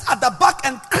sit at the back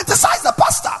and criticize the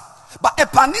pastor. But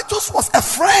Epaphroditus was a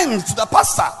friend to the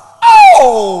pastor.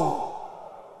 Oh!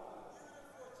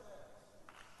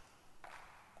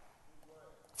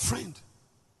 Friend.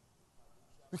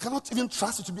 You cannot even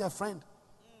trust you to be a friend.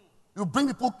 You bring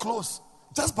people close.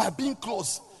 Just by being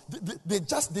close, they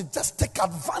just take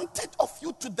advantage of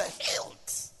you to the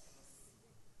hilt.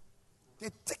 They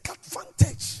take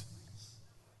advantage.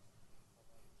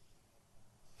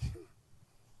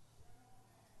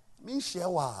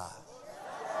 Minshewa.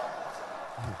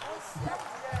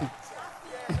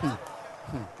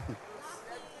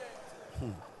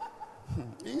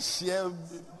 Minshewa.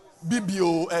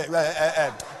 Bibio,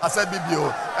 I said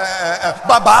Bibio,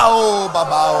 Babao,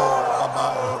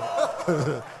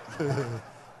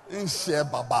 Inshare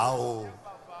Babao,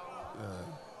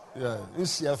 yeah,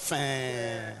 Inshare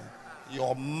fan,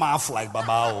 your mouth like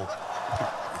Babao.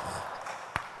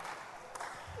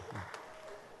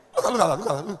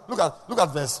 Look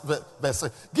at verse.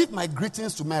 Give my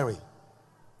greetings to Mary,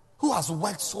 who has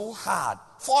worked so hard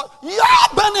for your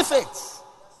benefit.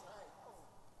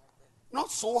 Not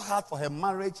so hard for her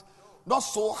marriage, not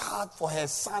so hard for her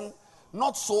son,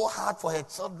 not so hard for her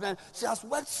children. She has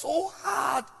worked so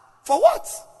hard for what?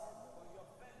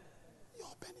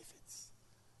 Your benefits.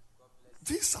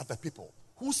 These are the people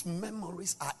whose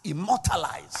memories are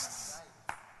immortalized.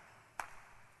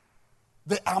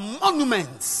 They are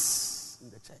monuments in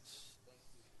the church.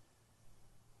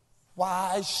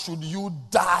 Why should you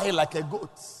die like a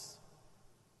goat?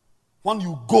 When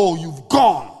you go, you've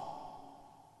gone.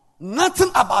 Nothing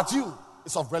about you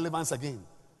is of relevance again.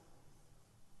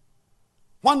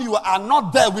 When you are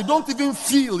not there, we don't even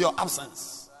feel your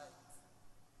absence.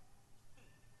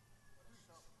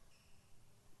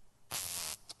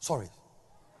 Sorry.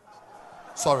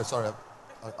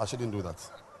 I shouldn't do that.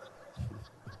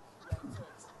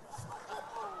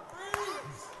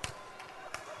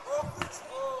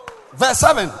 Verse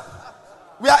 7.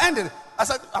 We are ending. I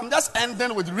said, I'm just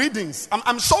ending with readings.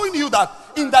 I'm showing you that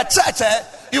in the church,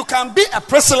 you can be a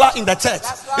Priscilla in the church.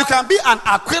 You can be an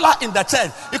Aquila in the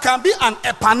church. You can be an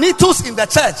Epanetus in the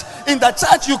church. In the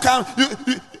church, you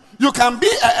can be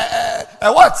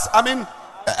a what? I mean,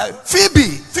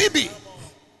 Phoebe.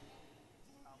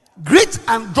 Greet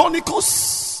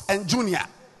Andronicus and Junior,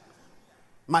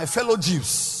 my fellow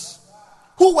Jews,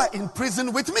 who were in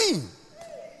prison with me.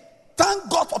 Thank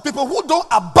God for people who don't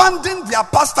abandon their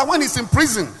pastor when he's in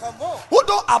prison, who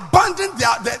don't abandon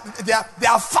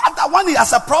their father when he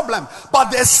has a problem, but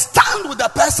they stand with the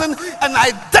person and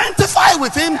identify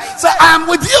with him. Say, I am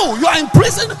with you. You are in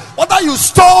prison. Whether you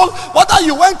stole, whether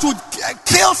you went to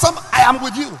kill some, I am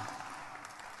with you.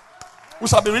 We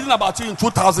shall be reading about you in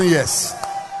 2,000 years.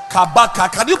 Kabaka,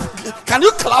 can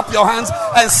you clap your hands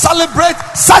and celebrate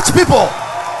such people?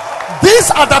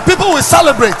 These are the people we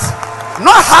celebrate,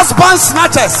 not husband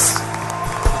snatchers.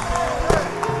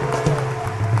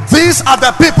 These are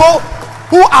the people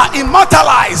who are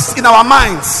immortalized in our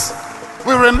minds.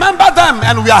 We remember them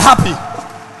and we are happy.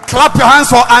 Clap your hands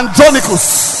for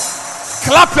Andronicus.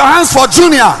 Clap your hands for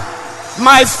Junior,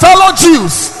 my fellow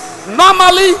Jews.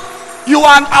 Normally, you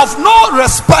are of no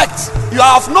respect, you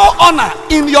are of no honor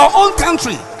in your own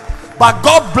country, but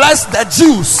God bless the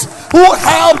Jews who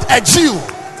helped a Jew.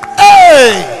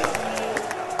 Hey!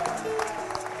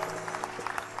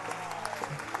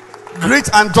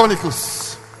 Great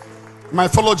Andronicus, my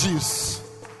fellow Jews.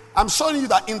 I'm showing you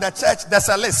that in the church there's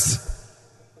a list.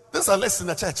 There's a list in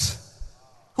the church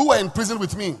who were in prison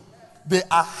with me. They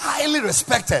are highly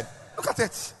respected. Look at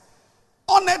it.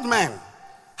 Honored men.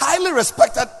 Highly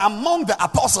respected among the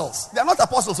apostles. They are not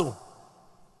apostles,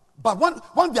 but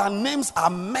when their names are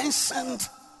mentioned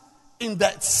in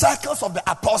the circles of the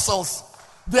apostles,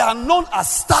 they are known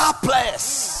as star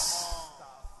players.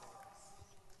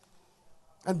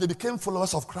 And they became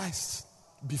followers of Christ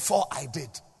before I did.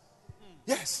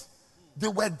 Yes, they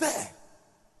were there.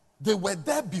 They were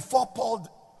there before Paul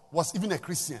was even a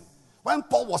Christian. When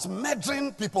Paul was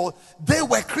murdering people, they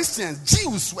were Christians.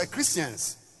 Jews were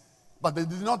Christians. But they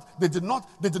did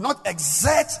not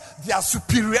exert their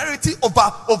superiority over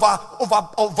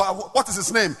what is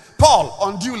his name? Paul,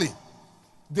 unduly.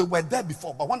 They were there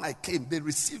before, but when I came, they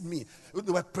received me.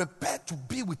 They were prepared to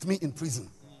be with me in prison.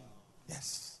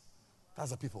 Yes. That's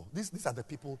the people. These are the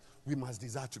people we must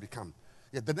desire to become.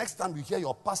 Yeah, the next time you hear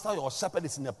your pastor or your shepherd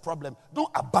is in a problem, don't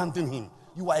abandon him.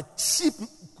 You are a cheap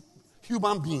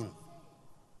human being.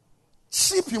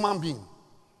 Cheap human being.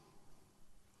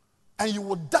 And you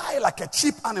will die like a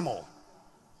cheap animal.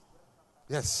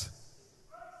 Yes.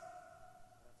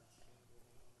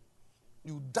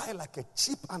 You die like a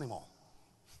cheap animal.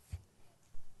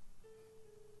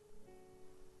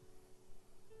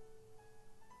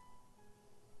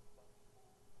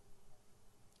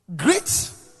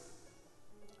 Greet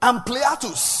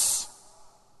Ampliatus,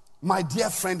 my dear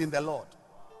friend in the Lord.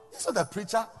 He's not a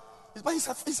preacher, but he's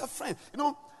a friend. You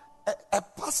know, a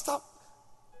pastor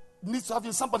needs to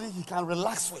have somebody he can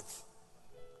relax with,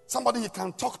 somebody he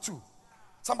can talk to,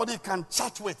 somebody he can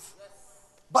chat with.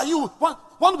 But you,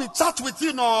 when we chat with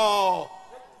you, no,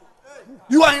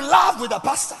 you are in love with the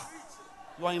pastor.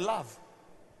 You are in love.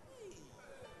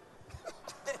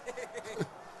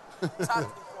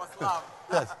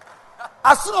 Yes.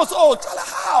 As soon as, tell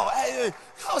her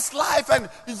how's life, and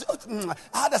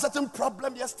I had a certain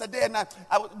problem yesterday, and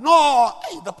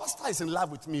the pastor is in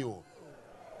love with me.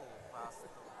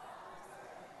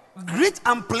 Great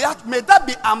Ampliatus, may that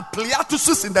be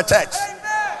Ampliatuses in the church.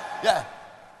 Yeah,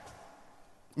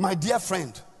 my dear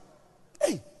friend.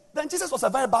 Hey, then Jesus was a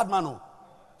very bad man.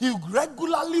 He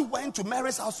regularly went to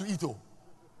Mary's house to eat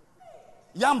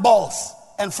yam balls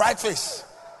and fried fish.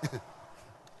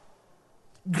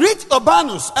 Greet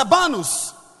Urbanus,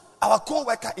 our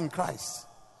co-worker in Christ,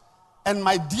 and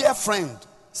my dear friend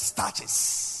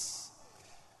Stachys.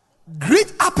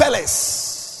 Greet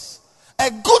Apelles, a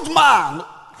good man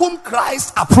whom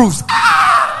Christ approves.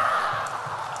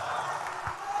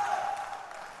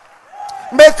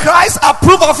 May Christ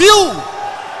approve of you.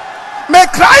 May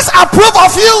Christ approve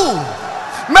of you.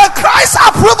 May Christ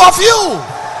approve of you.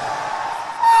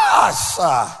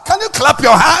 Can you clap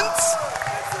your hands?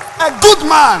 A good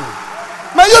man.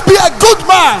 May you be a good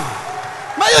man.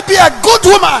 May you be a good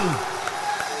woman.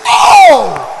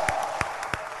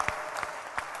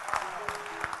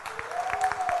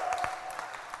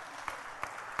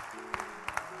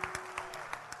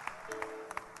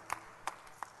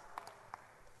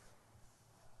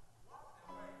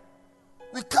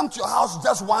 We come to your house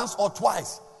just once or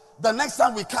twice. The next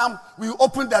time we come, we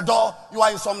open the door. You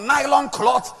are in some nylon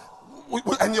cloth,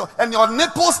 and your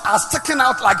nipples are sticking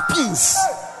out like pins.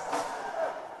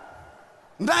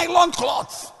 Nylon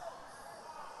cloth.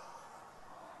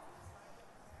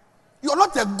 You are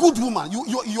not a good woman.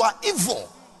 You are evil.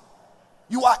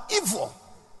 You are evil.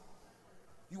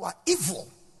 You are evil.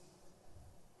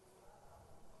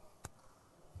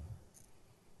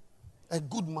 A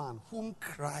good man whom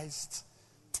Christ,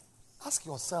 ask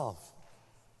yourself,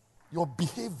 your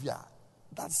behavior,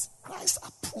 does Christ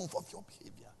approve of your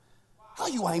behavior? How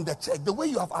you are in the church, the way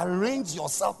you have arranged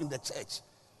yourself in the church.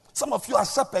 Some of you are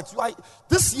shepherds.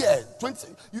 This year,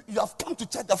 you have come to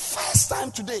church the first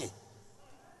time today.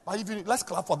 But even, let's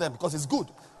clap for them because it's good.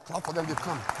 Clap for them, they've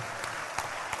come.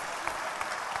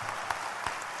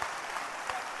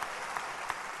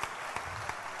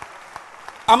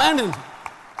 I'm ending.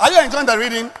 Are you enjoying the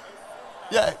reading?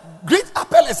 Yeah. Greet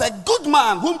Apelles, a good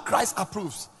man whom Christ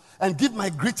approves. And give my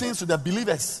greetings to the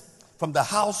believers from the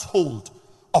household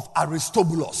of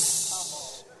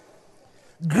Aristobulus.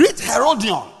 Greet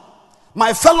Herodion,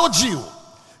 my fellow Jew.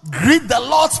 Greet the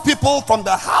Lord's people from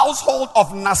the household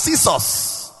of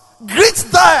Narcissus. Greet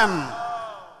them.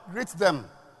 Greet them.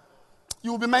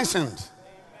 You will be mentioned.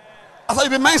 I thought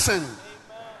you'll be mentioned.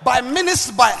 By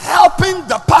ministry, by helping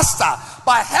the pastor,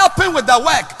 by helping with the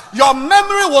work, your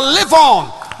memory will live on.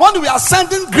 When we are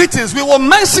sending greetings, we will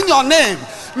mention your name.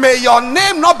 May your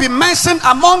name not be mentioned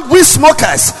among weed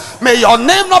smokers. May your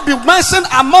name not be mentioned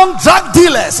among drug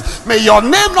dealers. May your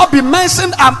name not be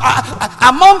mentioned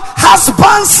among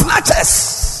husband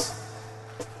snatchers.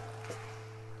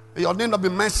 May your name not be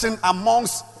mentioned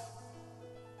amongst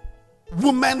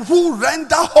women who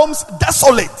render homes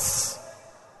desolate.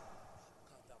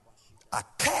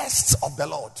 Accursed of the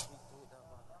Lord.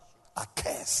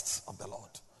 Accursed of the Lord.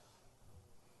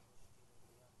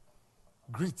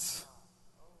 Greet.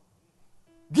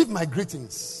 Give my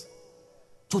greetings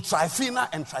to Tryphena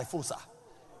and Tryphosa,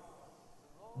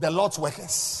 the Lord's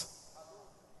workers.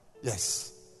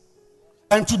 Yes.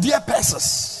 And to dear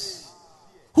Persis,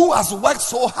 who has worked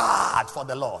so hard for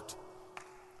the Lord.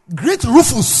 Greet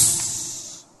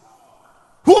Rufus,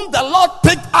 whom the Lord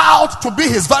picked out to be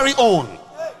his very own.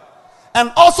 And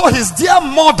also his dear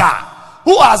mother,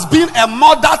 who has been a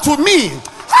mother to me.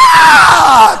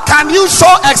 Can you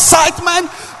show excitement?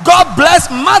 God bless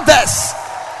mothers.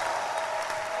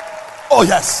 Oh,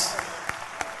 yes.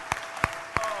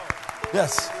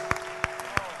 Yes.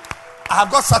 I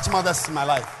have got such mothers in my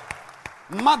life.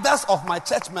 Mothers of my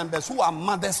church members who are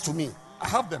mothers to me. I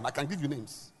have them. I can give you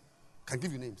names.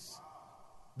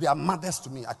 They are mothers to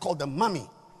me. I call them mommy.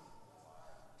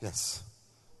 Yes.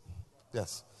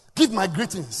 Yes. Give my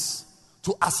greetings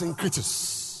to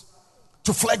Asyncritus,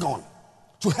 to Phlegon,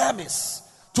 to Hermes,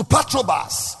 to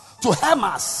Patrobas, to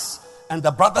Hermas, and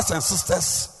the brothers and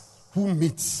sisters who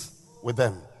meet with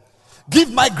them.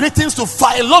 Give my greetings to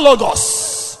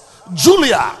Philologus,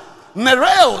 Julia,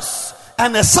 Nereus,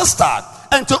 and a sister,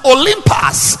 and to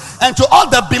Olympus, and to all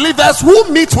the believers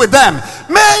who meet with them.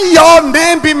 May your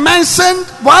name be mentioned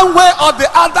one way or the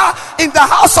other in the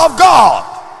house of God.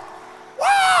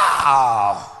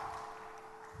 Wow.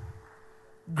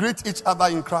 Greet each other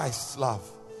in Christ's love.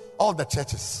 All the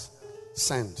churches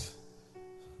send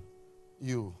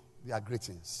you their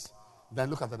greetings. Then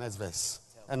look at the next verse.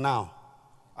 And now,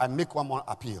 I make one more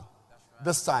appeal.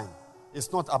 This time,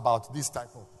 it's not about this type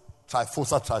of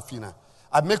Tryphosa, Tryphena.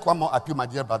 I make one more appeal, my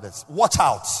dear brothers. Watch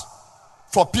out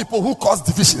for people who cause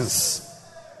divisions.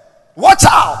 Watch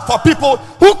out for people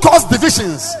who cause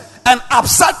divisions and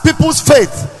upset people's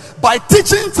faith by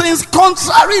teaching things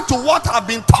contrary to what have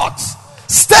been taught.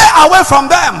 Stay away from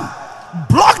them.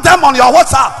 Block them on your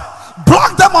WhatsApp.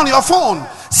 Block them on your phone.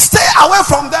 Stay away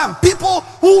from them. People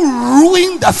who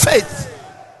ruin the faith,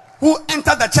 who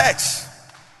enter the church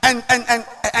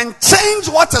and change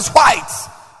what is white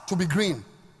to be green.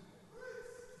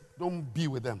 Don't be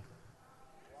with them.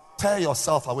 Tear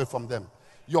yourself away from them.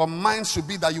 Your mind should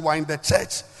be that you are in the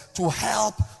church to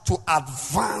help to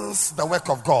advance the work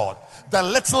of God. The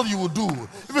little you will do.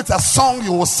 If it's a song,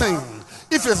 you will sing.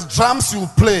 If it's drums, you will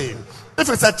play. If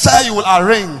it's a chair, you will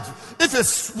arrange. If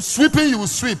it's sweeping, you will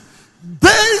sweep.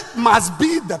 They must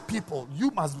be the people.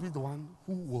 You must be the one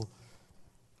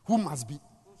who must be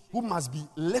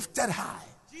lifted high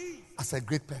as a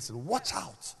great person. Watch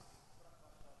out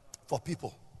for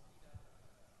people.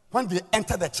 When they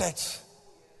enter the church,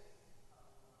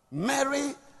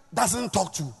 Mary doesn't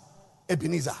talk to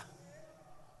Ebenezer.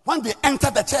 When they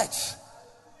enter the church,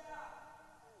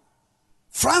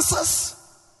 Francis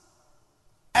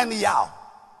and Yao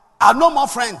are no more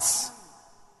friends.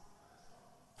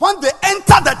 When they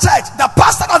enter the church, the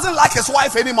pastor doesn't like his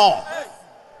wife anymore.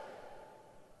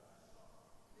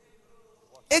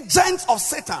 Agents of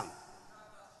Satan,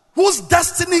 whose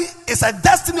destiny is a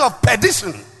destiny of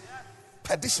perdition.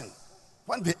 Perdition.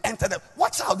 When they enter them,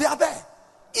 watch out, they are there.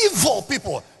 Evil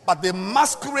people, but they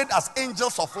masquerade as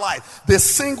angels of light. They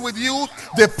sing with you,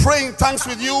 they pray in tongues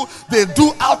with you, they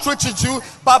do outreach with you,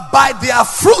 but by their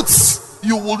fruits,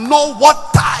 you will know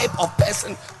what type of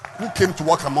person who came to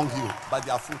work among you. By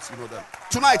their fruits, you know them.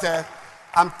 Tonight,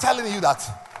 I'm telling you,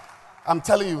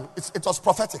 it was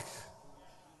prophetic.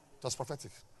 It was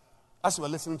prophetic. As we were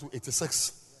listening to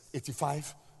 86,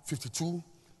 85, 52,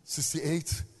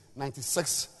 68,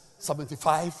 96,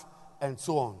 75, and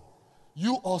so on.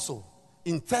 You also,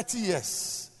 in 30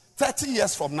 years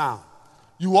from now,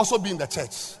 you will also be in the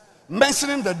church,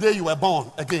 mentioning the day you were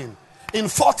born again. In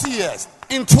 40 years,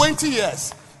 in 20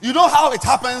 years, you know how it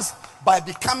happens? By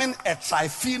becoming a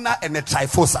Tryphena and a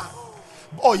Tryphosa.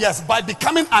 Oh yes, by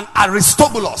becoming an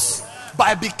Aristobulus,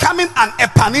 by becoming an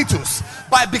Epanetus,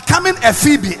 by becoming a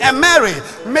Phoebe, a Mary.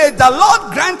 May the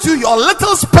Lord grant you your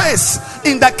little space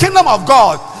in the kingdom of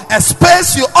God, a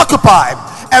space you occupy,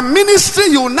 a ministry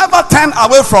you will never turn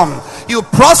away from. You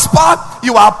prosper,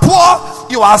 you are poor,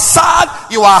 you are sad,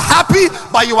 you are happy,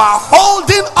 but you are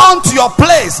holding on to your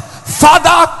place.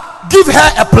 Father, give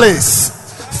her a place.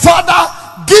 Father,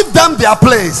 give them their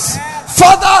place.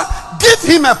 Father, give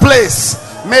him a place.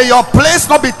 May your place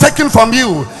not be taken from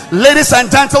you. Ladies and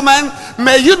gentlemen,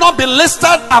 may you not be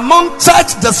listed among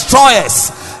church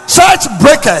destroyers, church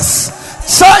breakers,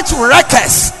 church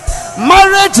wreckers,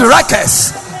 marriage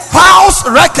wreckers, house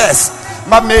wreckers,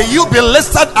 but may you be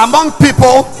listed among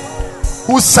people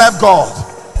who serve God,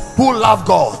 who love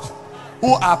God,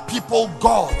 who are people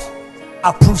God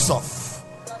approves of.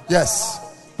 Yes,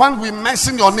 when we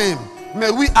mention your name,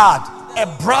 may we add a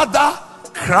brother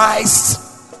Christ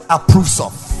approves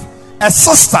of, a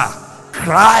sister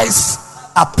Christ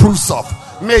approves of.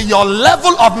 May your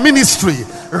level of ministry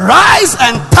rise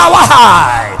and tower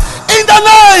high in the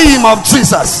name of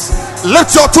Jesus.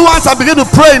 Lift your two hands and begin to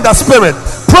pray in the spirit.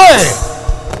 Pray.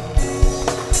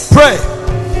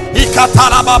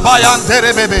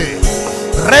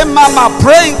 Remama,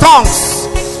 pray in tongues.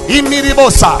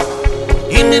 Imiribosa.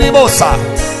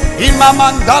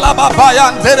 Imamandala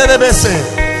babayan derebese.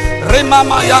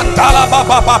 Remama yandala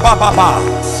baba.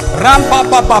 Ramba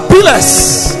baba.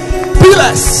 Piles.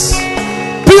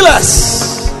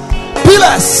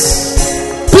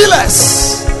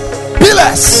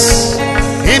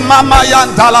 Imama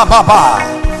yandala baba.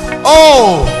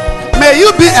 Oh, may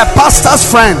you be a pastor's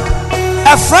friend,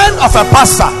 a friend of a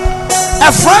pastor,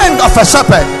 a friend of a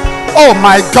shepherd. Oh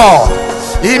my God.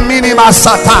 Iminima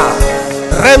sata.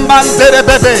 Remandere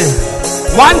bebe.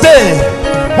 One day,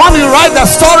 when we write the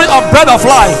story of Bread of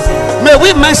Life, may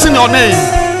we mention your name.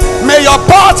 May your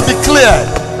path be cleared.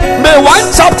 May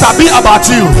one chapter be about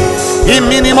you.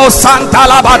 Iminimo santa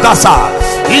labadasa.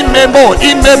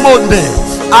 Imemonde.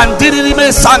 And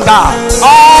Dirime Sanda.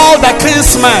 All the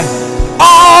kingsmen.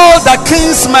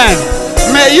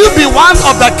 May you be one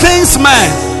of the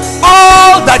kingsmen.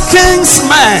 All the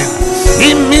kingsmen.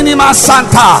 Iminima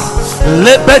Santa.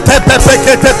 Lebete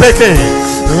peke.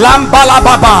 Lambala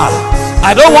baba.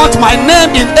 I don't want my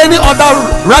name in any other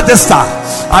register.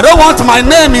 I don't want my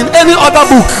name in any other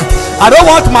book. I don't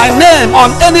want my name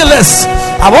on any list.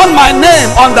 I want my name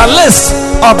on the list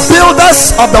of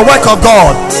builders of the work of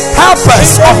God,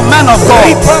 helpers of men of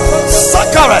God,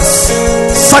 succorers.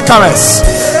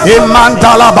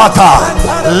 Imandalabata.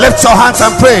 Lift your hands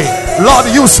and pray. Lord,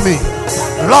 use me.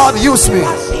 Lord, use me.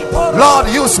 Lord,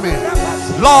 use me.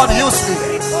 Lord, use me.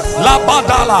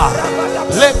 Labadala.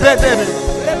 Lebedebe.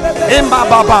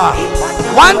 Imababa.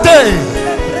 One day,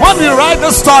 when we write the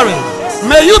story,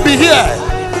 may you be here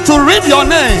to read your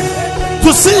name,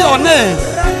 to see your name,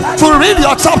 to read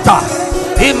your chapter.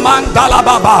 Imandala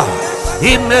baba.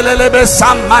 Imelelebe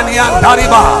samanian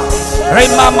dariba.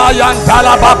 Remama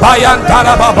yandala baba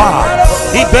yandala baba.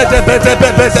 Ibede bede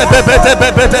bede bede bede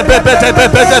bede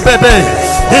bede bede.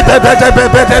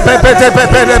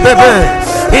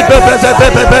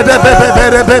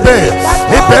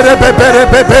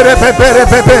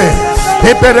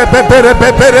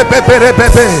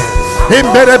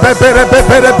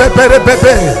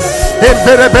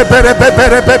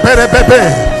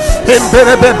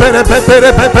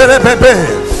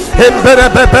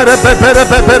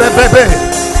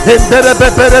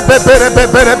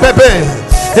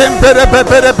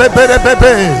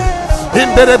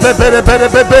 Ibede bede bede bede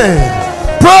bede.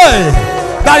 Pray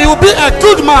that you be a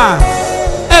good man,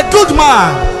 a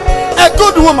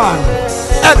good woman,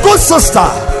 a good sister.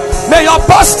 May your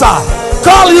pastor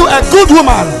call you a good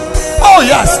woman. Oh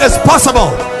yes, it's possible.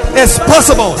 It's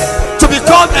possible to be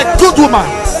called a good woman.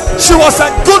 She was a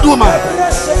good woman.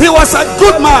 He was a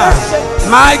good man.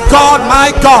 My God,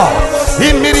 my God.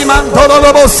 A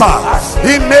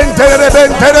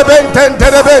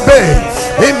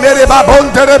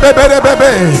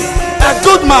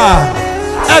good man.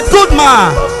 A good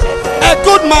man. A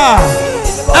good man.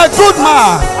 A good man.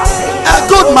 A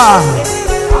good man.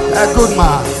 A good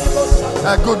man.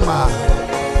 A good man.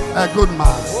 A good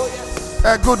man.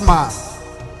 A good man.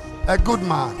 A good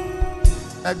man.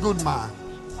 A good man.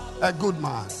 A good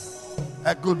man.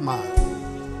 A good man.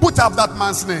 Put up that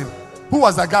man's name. Who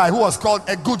was the guy who was called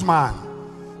a good man?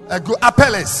 A good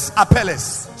Apelles.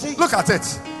 Apelles. Look at it.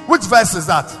 Which verse is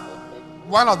that?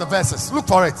 One of the verses. Look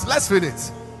for it. Let's read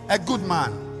it. A good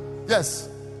man. Yes.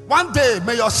 One day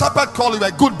may your shepherd call you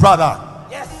a good brother.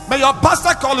 Yes. May your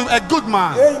pastor call you a good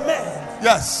man. Amen.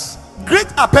 Yes. Great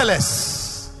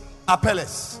Apelles.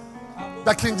 Apelles.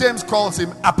 The King James calls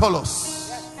him Apollos.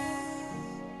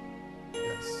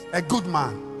 Yes. A good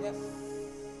man. Yes.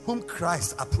 Whom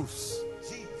Christ approves.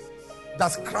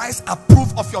 Does Christ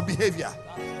approve of your behavior?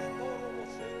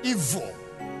 Evil.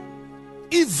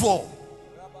 Evil.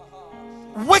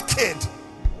 Wicked.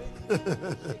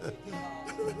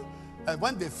 And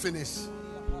when they finish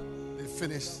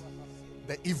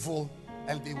the evil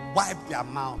and they wipe their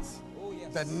mouth.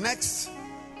 The next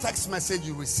text message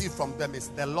you receive from them is,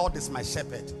 the Lord is my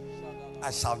shepherd, I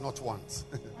shall not want.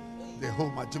 The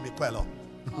home at Jimmy Quello.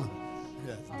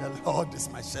 Yes, the Lord is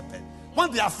my shepherd.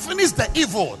 When they have finished the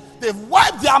evil, they've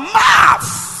wiped their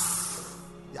mouth.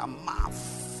 Their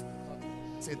mouth.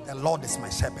 Say, the Lord is my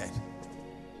shepherd,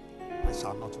 I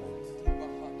shall not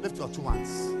want. Lift your two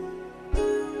hands.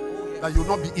 That you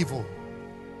will not be evil.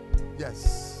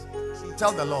 Yes.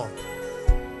 Tell the Lord,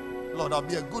 Lord, I'll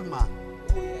be a good man.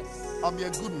 I'll be a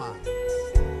good man.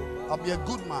 I'll be a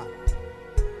good man.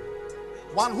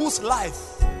 One whose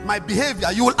life, my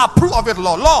behavior, you will approve of it,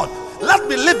 Lord. Lord, let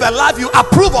me live a life you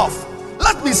approve of.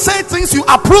 Let me say things you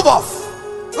approve of.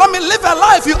 Let me live a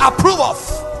life you approve of.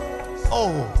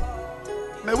 Oh,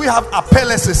 may we have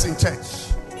Apelles in church.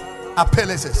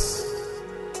 Apelles.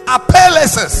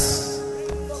 Apelles.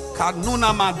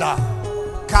 Kanuna Mada.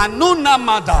 Kanuna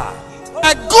Mada.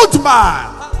 A good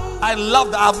man. I love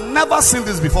that. I've never seen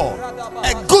this before.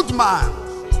 A good man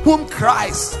whom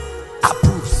Christ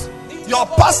approves. Your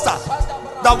pastor,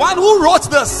 the one who wrote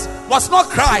this, was not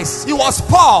Christ. He was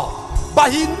Paul.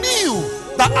 But he knew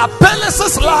that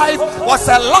Apelles' life was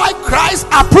a life Christ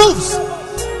approves.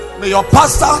 May your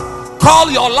pastor call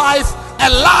your life a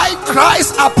life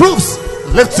Christ approves.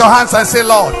 Lift your hands and say,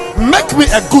 Lord, make me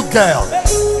a good girl,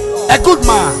 a good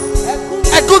man,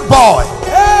 a good boy.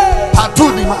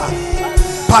 Patunima,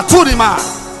 Patunima,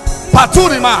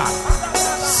 Patunima,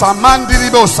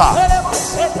 Samandiribosa,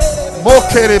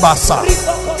 Mokerebasa,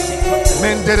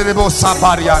 Menderebosa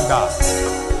Barianda,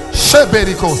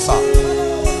 Sheberikosa.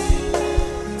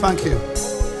 Thank you.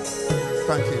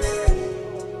 Thank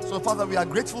you. So, Father, we are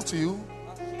grateful to you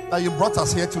that you brought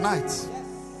us here tonight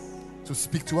to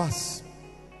speak to us.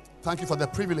 Thank you for the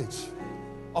privilege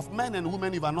of men and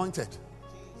women you've anointed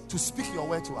to speak your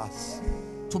word to us,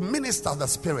 to minister the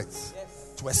Spirit,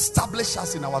 to establish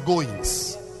us in our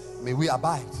goings. May we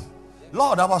abide.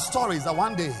 Lord, our story is that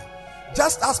one day,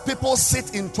 just as people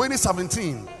sit in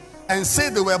 2017 and say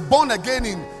they were born again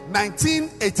in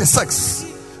 1986,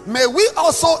 may we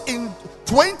also in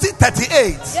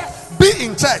 2038 be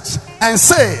in church and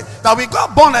say that we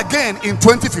got born again in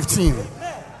 2015.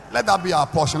 Let that be our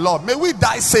portion, Lord. May we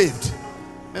die saved.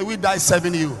 May we die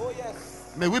serving you.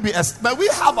 May we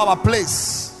have our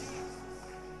place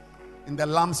in the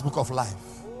Lamb's Book of Life,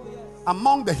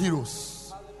 among the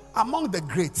heroes, among the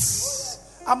greats,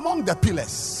 among the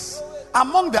pillars,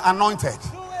 among the anointed,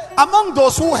 among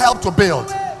those who helped to build.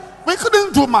 We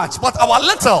couldn't do much, but our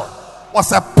little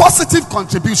was a positive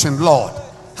contribution. Lord,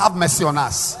 have mercy on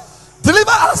us.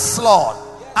 Deliver us, Lord,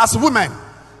 as women,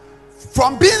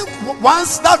 from being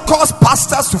ones that cause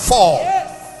pastors to fall.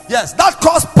 Yes, that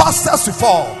cause pastors to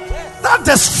fall, that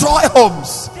destroy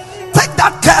homes. Take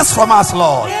that curse from us,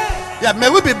 Lord. Yeah, may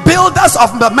we be builders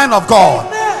of the men of God.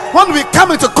 When we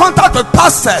come into contact with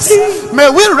pastors, may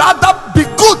we rather be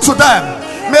good to them.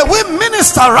 May we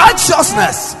minister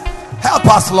righteousness. Help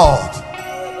us, Lord.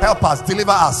 Help us.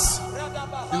 Deliver us.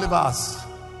 Deliver us.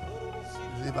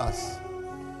 Deliver us.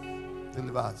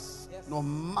 Deliver us. No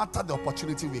matter the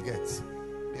opportunity we get,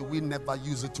 may we never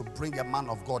use it to bring a man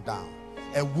of God down,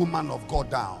 a woman of God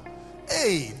down.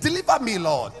 Hey, deliver me,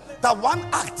 Lord. that one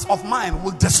act of mine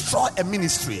will destroy a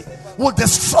ministry, will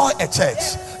destroy a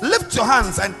church. Lift your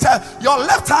hands and tell your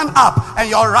left hand up and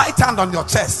your right hand on your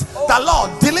chest. The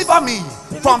Lord, deliver me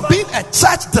from being a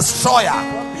church destroyer,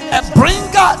 a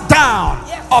bringer down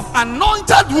of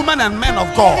anointed women and men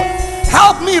of God.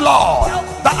 Help me, Lord,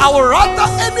 that I will rather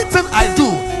anything I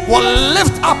do will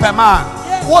lift up a man,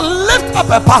 will lift up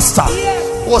a pastor,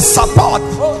 will support,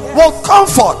 will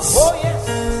comfort.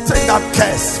 Take that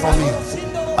curse from me.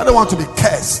 I don't want to be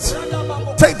cursed.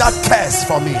 Take that curse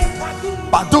from me.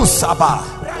 Badu Sabah.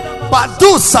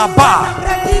 Badu Sabah.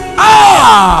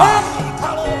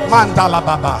 Mandala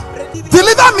Baba.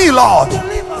 Deliver me, Lord,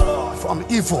 from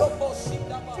evil.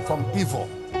 From evil.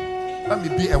 Let me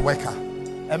be a worker,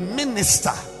 a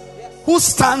minister who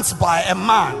stands by a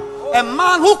man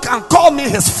who can call me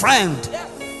his friend.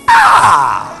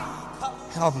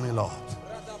 Help me, Lord.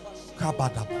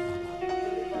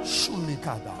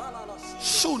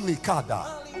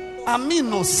 Shunikada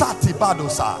Amino Sati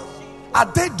Badosa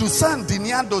Ade Dusan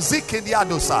Diniando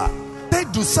Zikediadosa De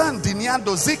Dusan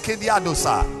Diniando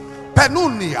Zikediadosa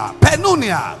Penunia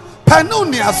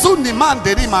Zuniman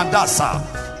Derimandasa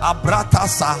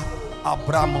Abratasa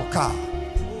Abramoka.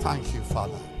 Thank you,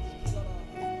 Father.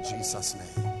 In Jesus'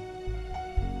 name.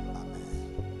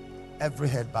 Amen. Every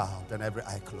head bowed and every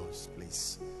eye closed,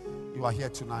 please. You are here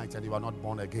tonight and you are not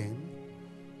born again.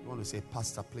 You want to say,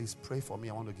 Pastor, please pray for me.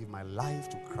 I want to give my life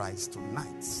to Christ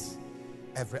tonight.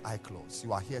 Every eye closed.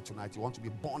 You are here tonight. You want to be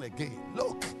born again.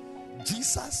 Look,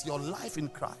 Jesus, your life in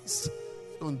Christ.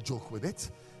 Don't joke with it.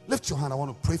 Lift your hand. I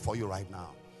want to pray for you right now.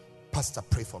 Pastor,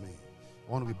 pray for me.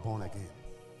 I want to be born again.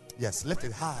 Yes, lift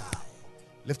it high.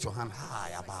 Lift your hand high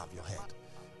above your head.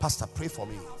 Pastor, pray for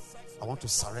me. I want to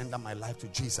surrender my life to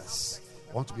Jesus.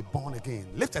 I want to be born again.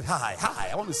 Lift it high.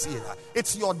 I want to see it.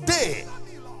 It's your day.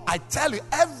 I tell you,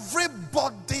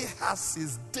 everybody has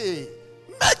his day.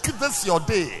 Make this your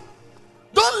day.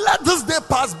 Don't let this day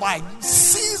pass by.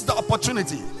 Seize the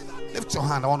opportunity. Lift your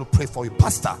hand. I want to pray for you.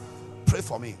 Pastor, pray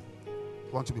for me.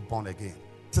 I want to be born again.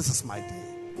 This is my day.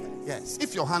 Yes.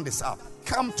 If your hand is up,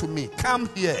 come to me. Come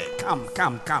here. Come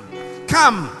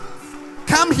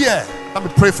here. Let me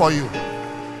pray for you.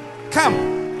 Come,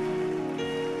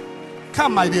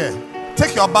 my dear.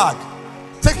 Take your bag.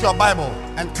 Take your Bible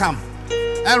and come.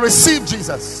 And receive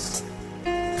Jesus.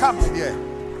 Come, my dear.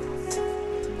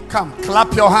 Come.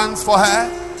 Clap your hands for her.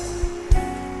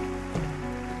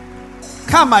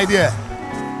 Come, my dear.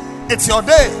 It's your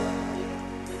day.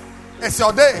 It's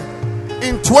your day.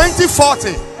 In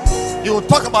 2040, you will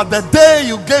talk about the day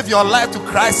you gave your life to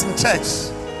Christ in church.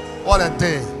 What a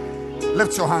day.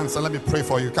 Lift your hands and let me pray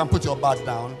for you. You can put your bag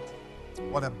down.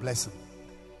 What a blessing.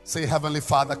 Say, Heavenly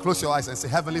Father. Close your eyes and say,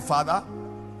 Heavenly Father,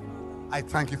 I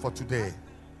thank you for today.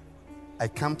 I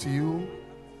come to you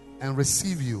and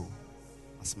receive you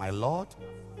as my Lord,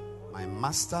 my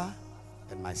Master,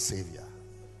 and my Savior.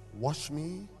 Wash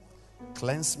me,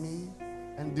 cleanse me,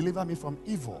 and deliver me from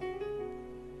evil.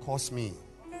 Cause me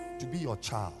to be your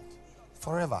child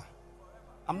forever.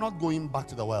 I'm not going back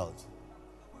to the world.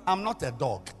 I'm not a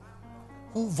dog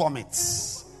who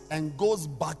vomits and goes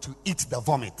back to eat the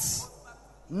vomit.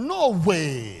 No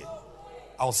way.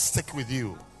 I'll stick with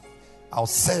you. I'll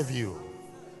serve you.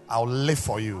 I'll live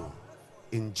for you.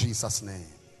 In Jesus' name.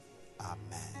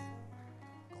 Amen.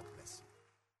 God bless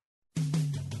you.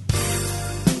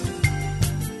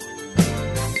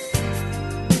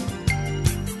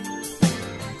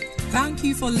 Thank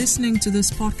you for listening to this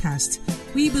podcast.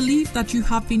 We believe that you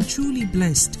have been truly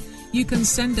blessed. You can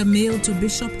send a mail to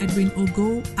Bishop Edwin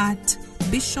Ogo at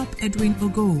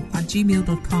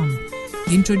bishopedwinogo@gmail.com.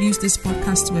 Introduce this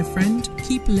podcast to a friend.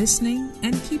 Keep listening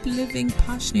and keep living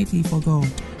passionately for God.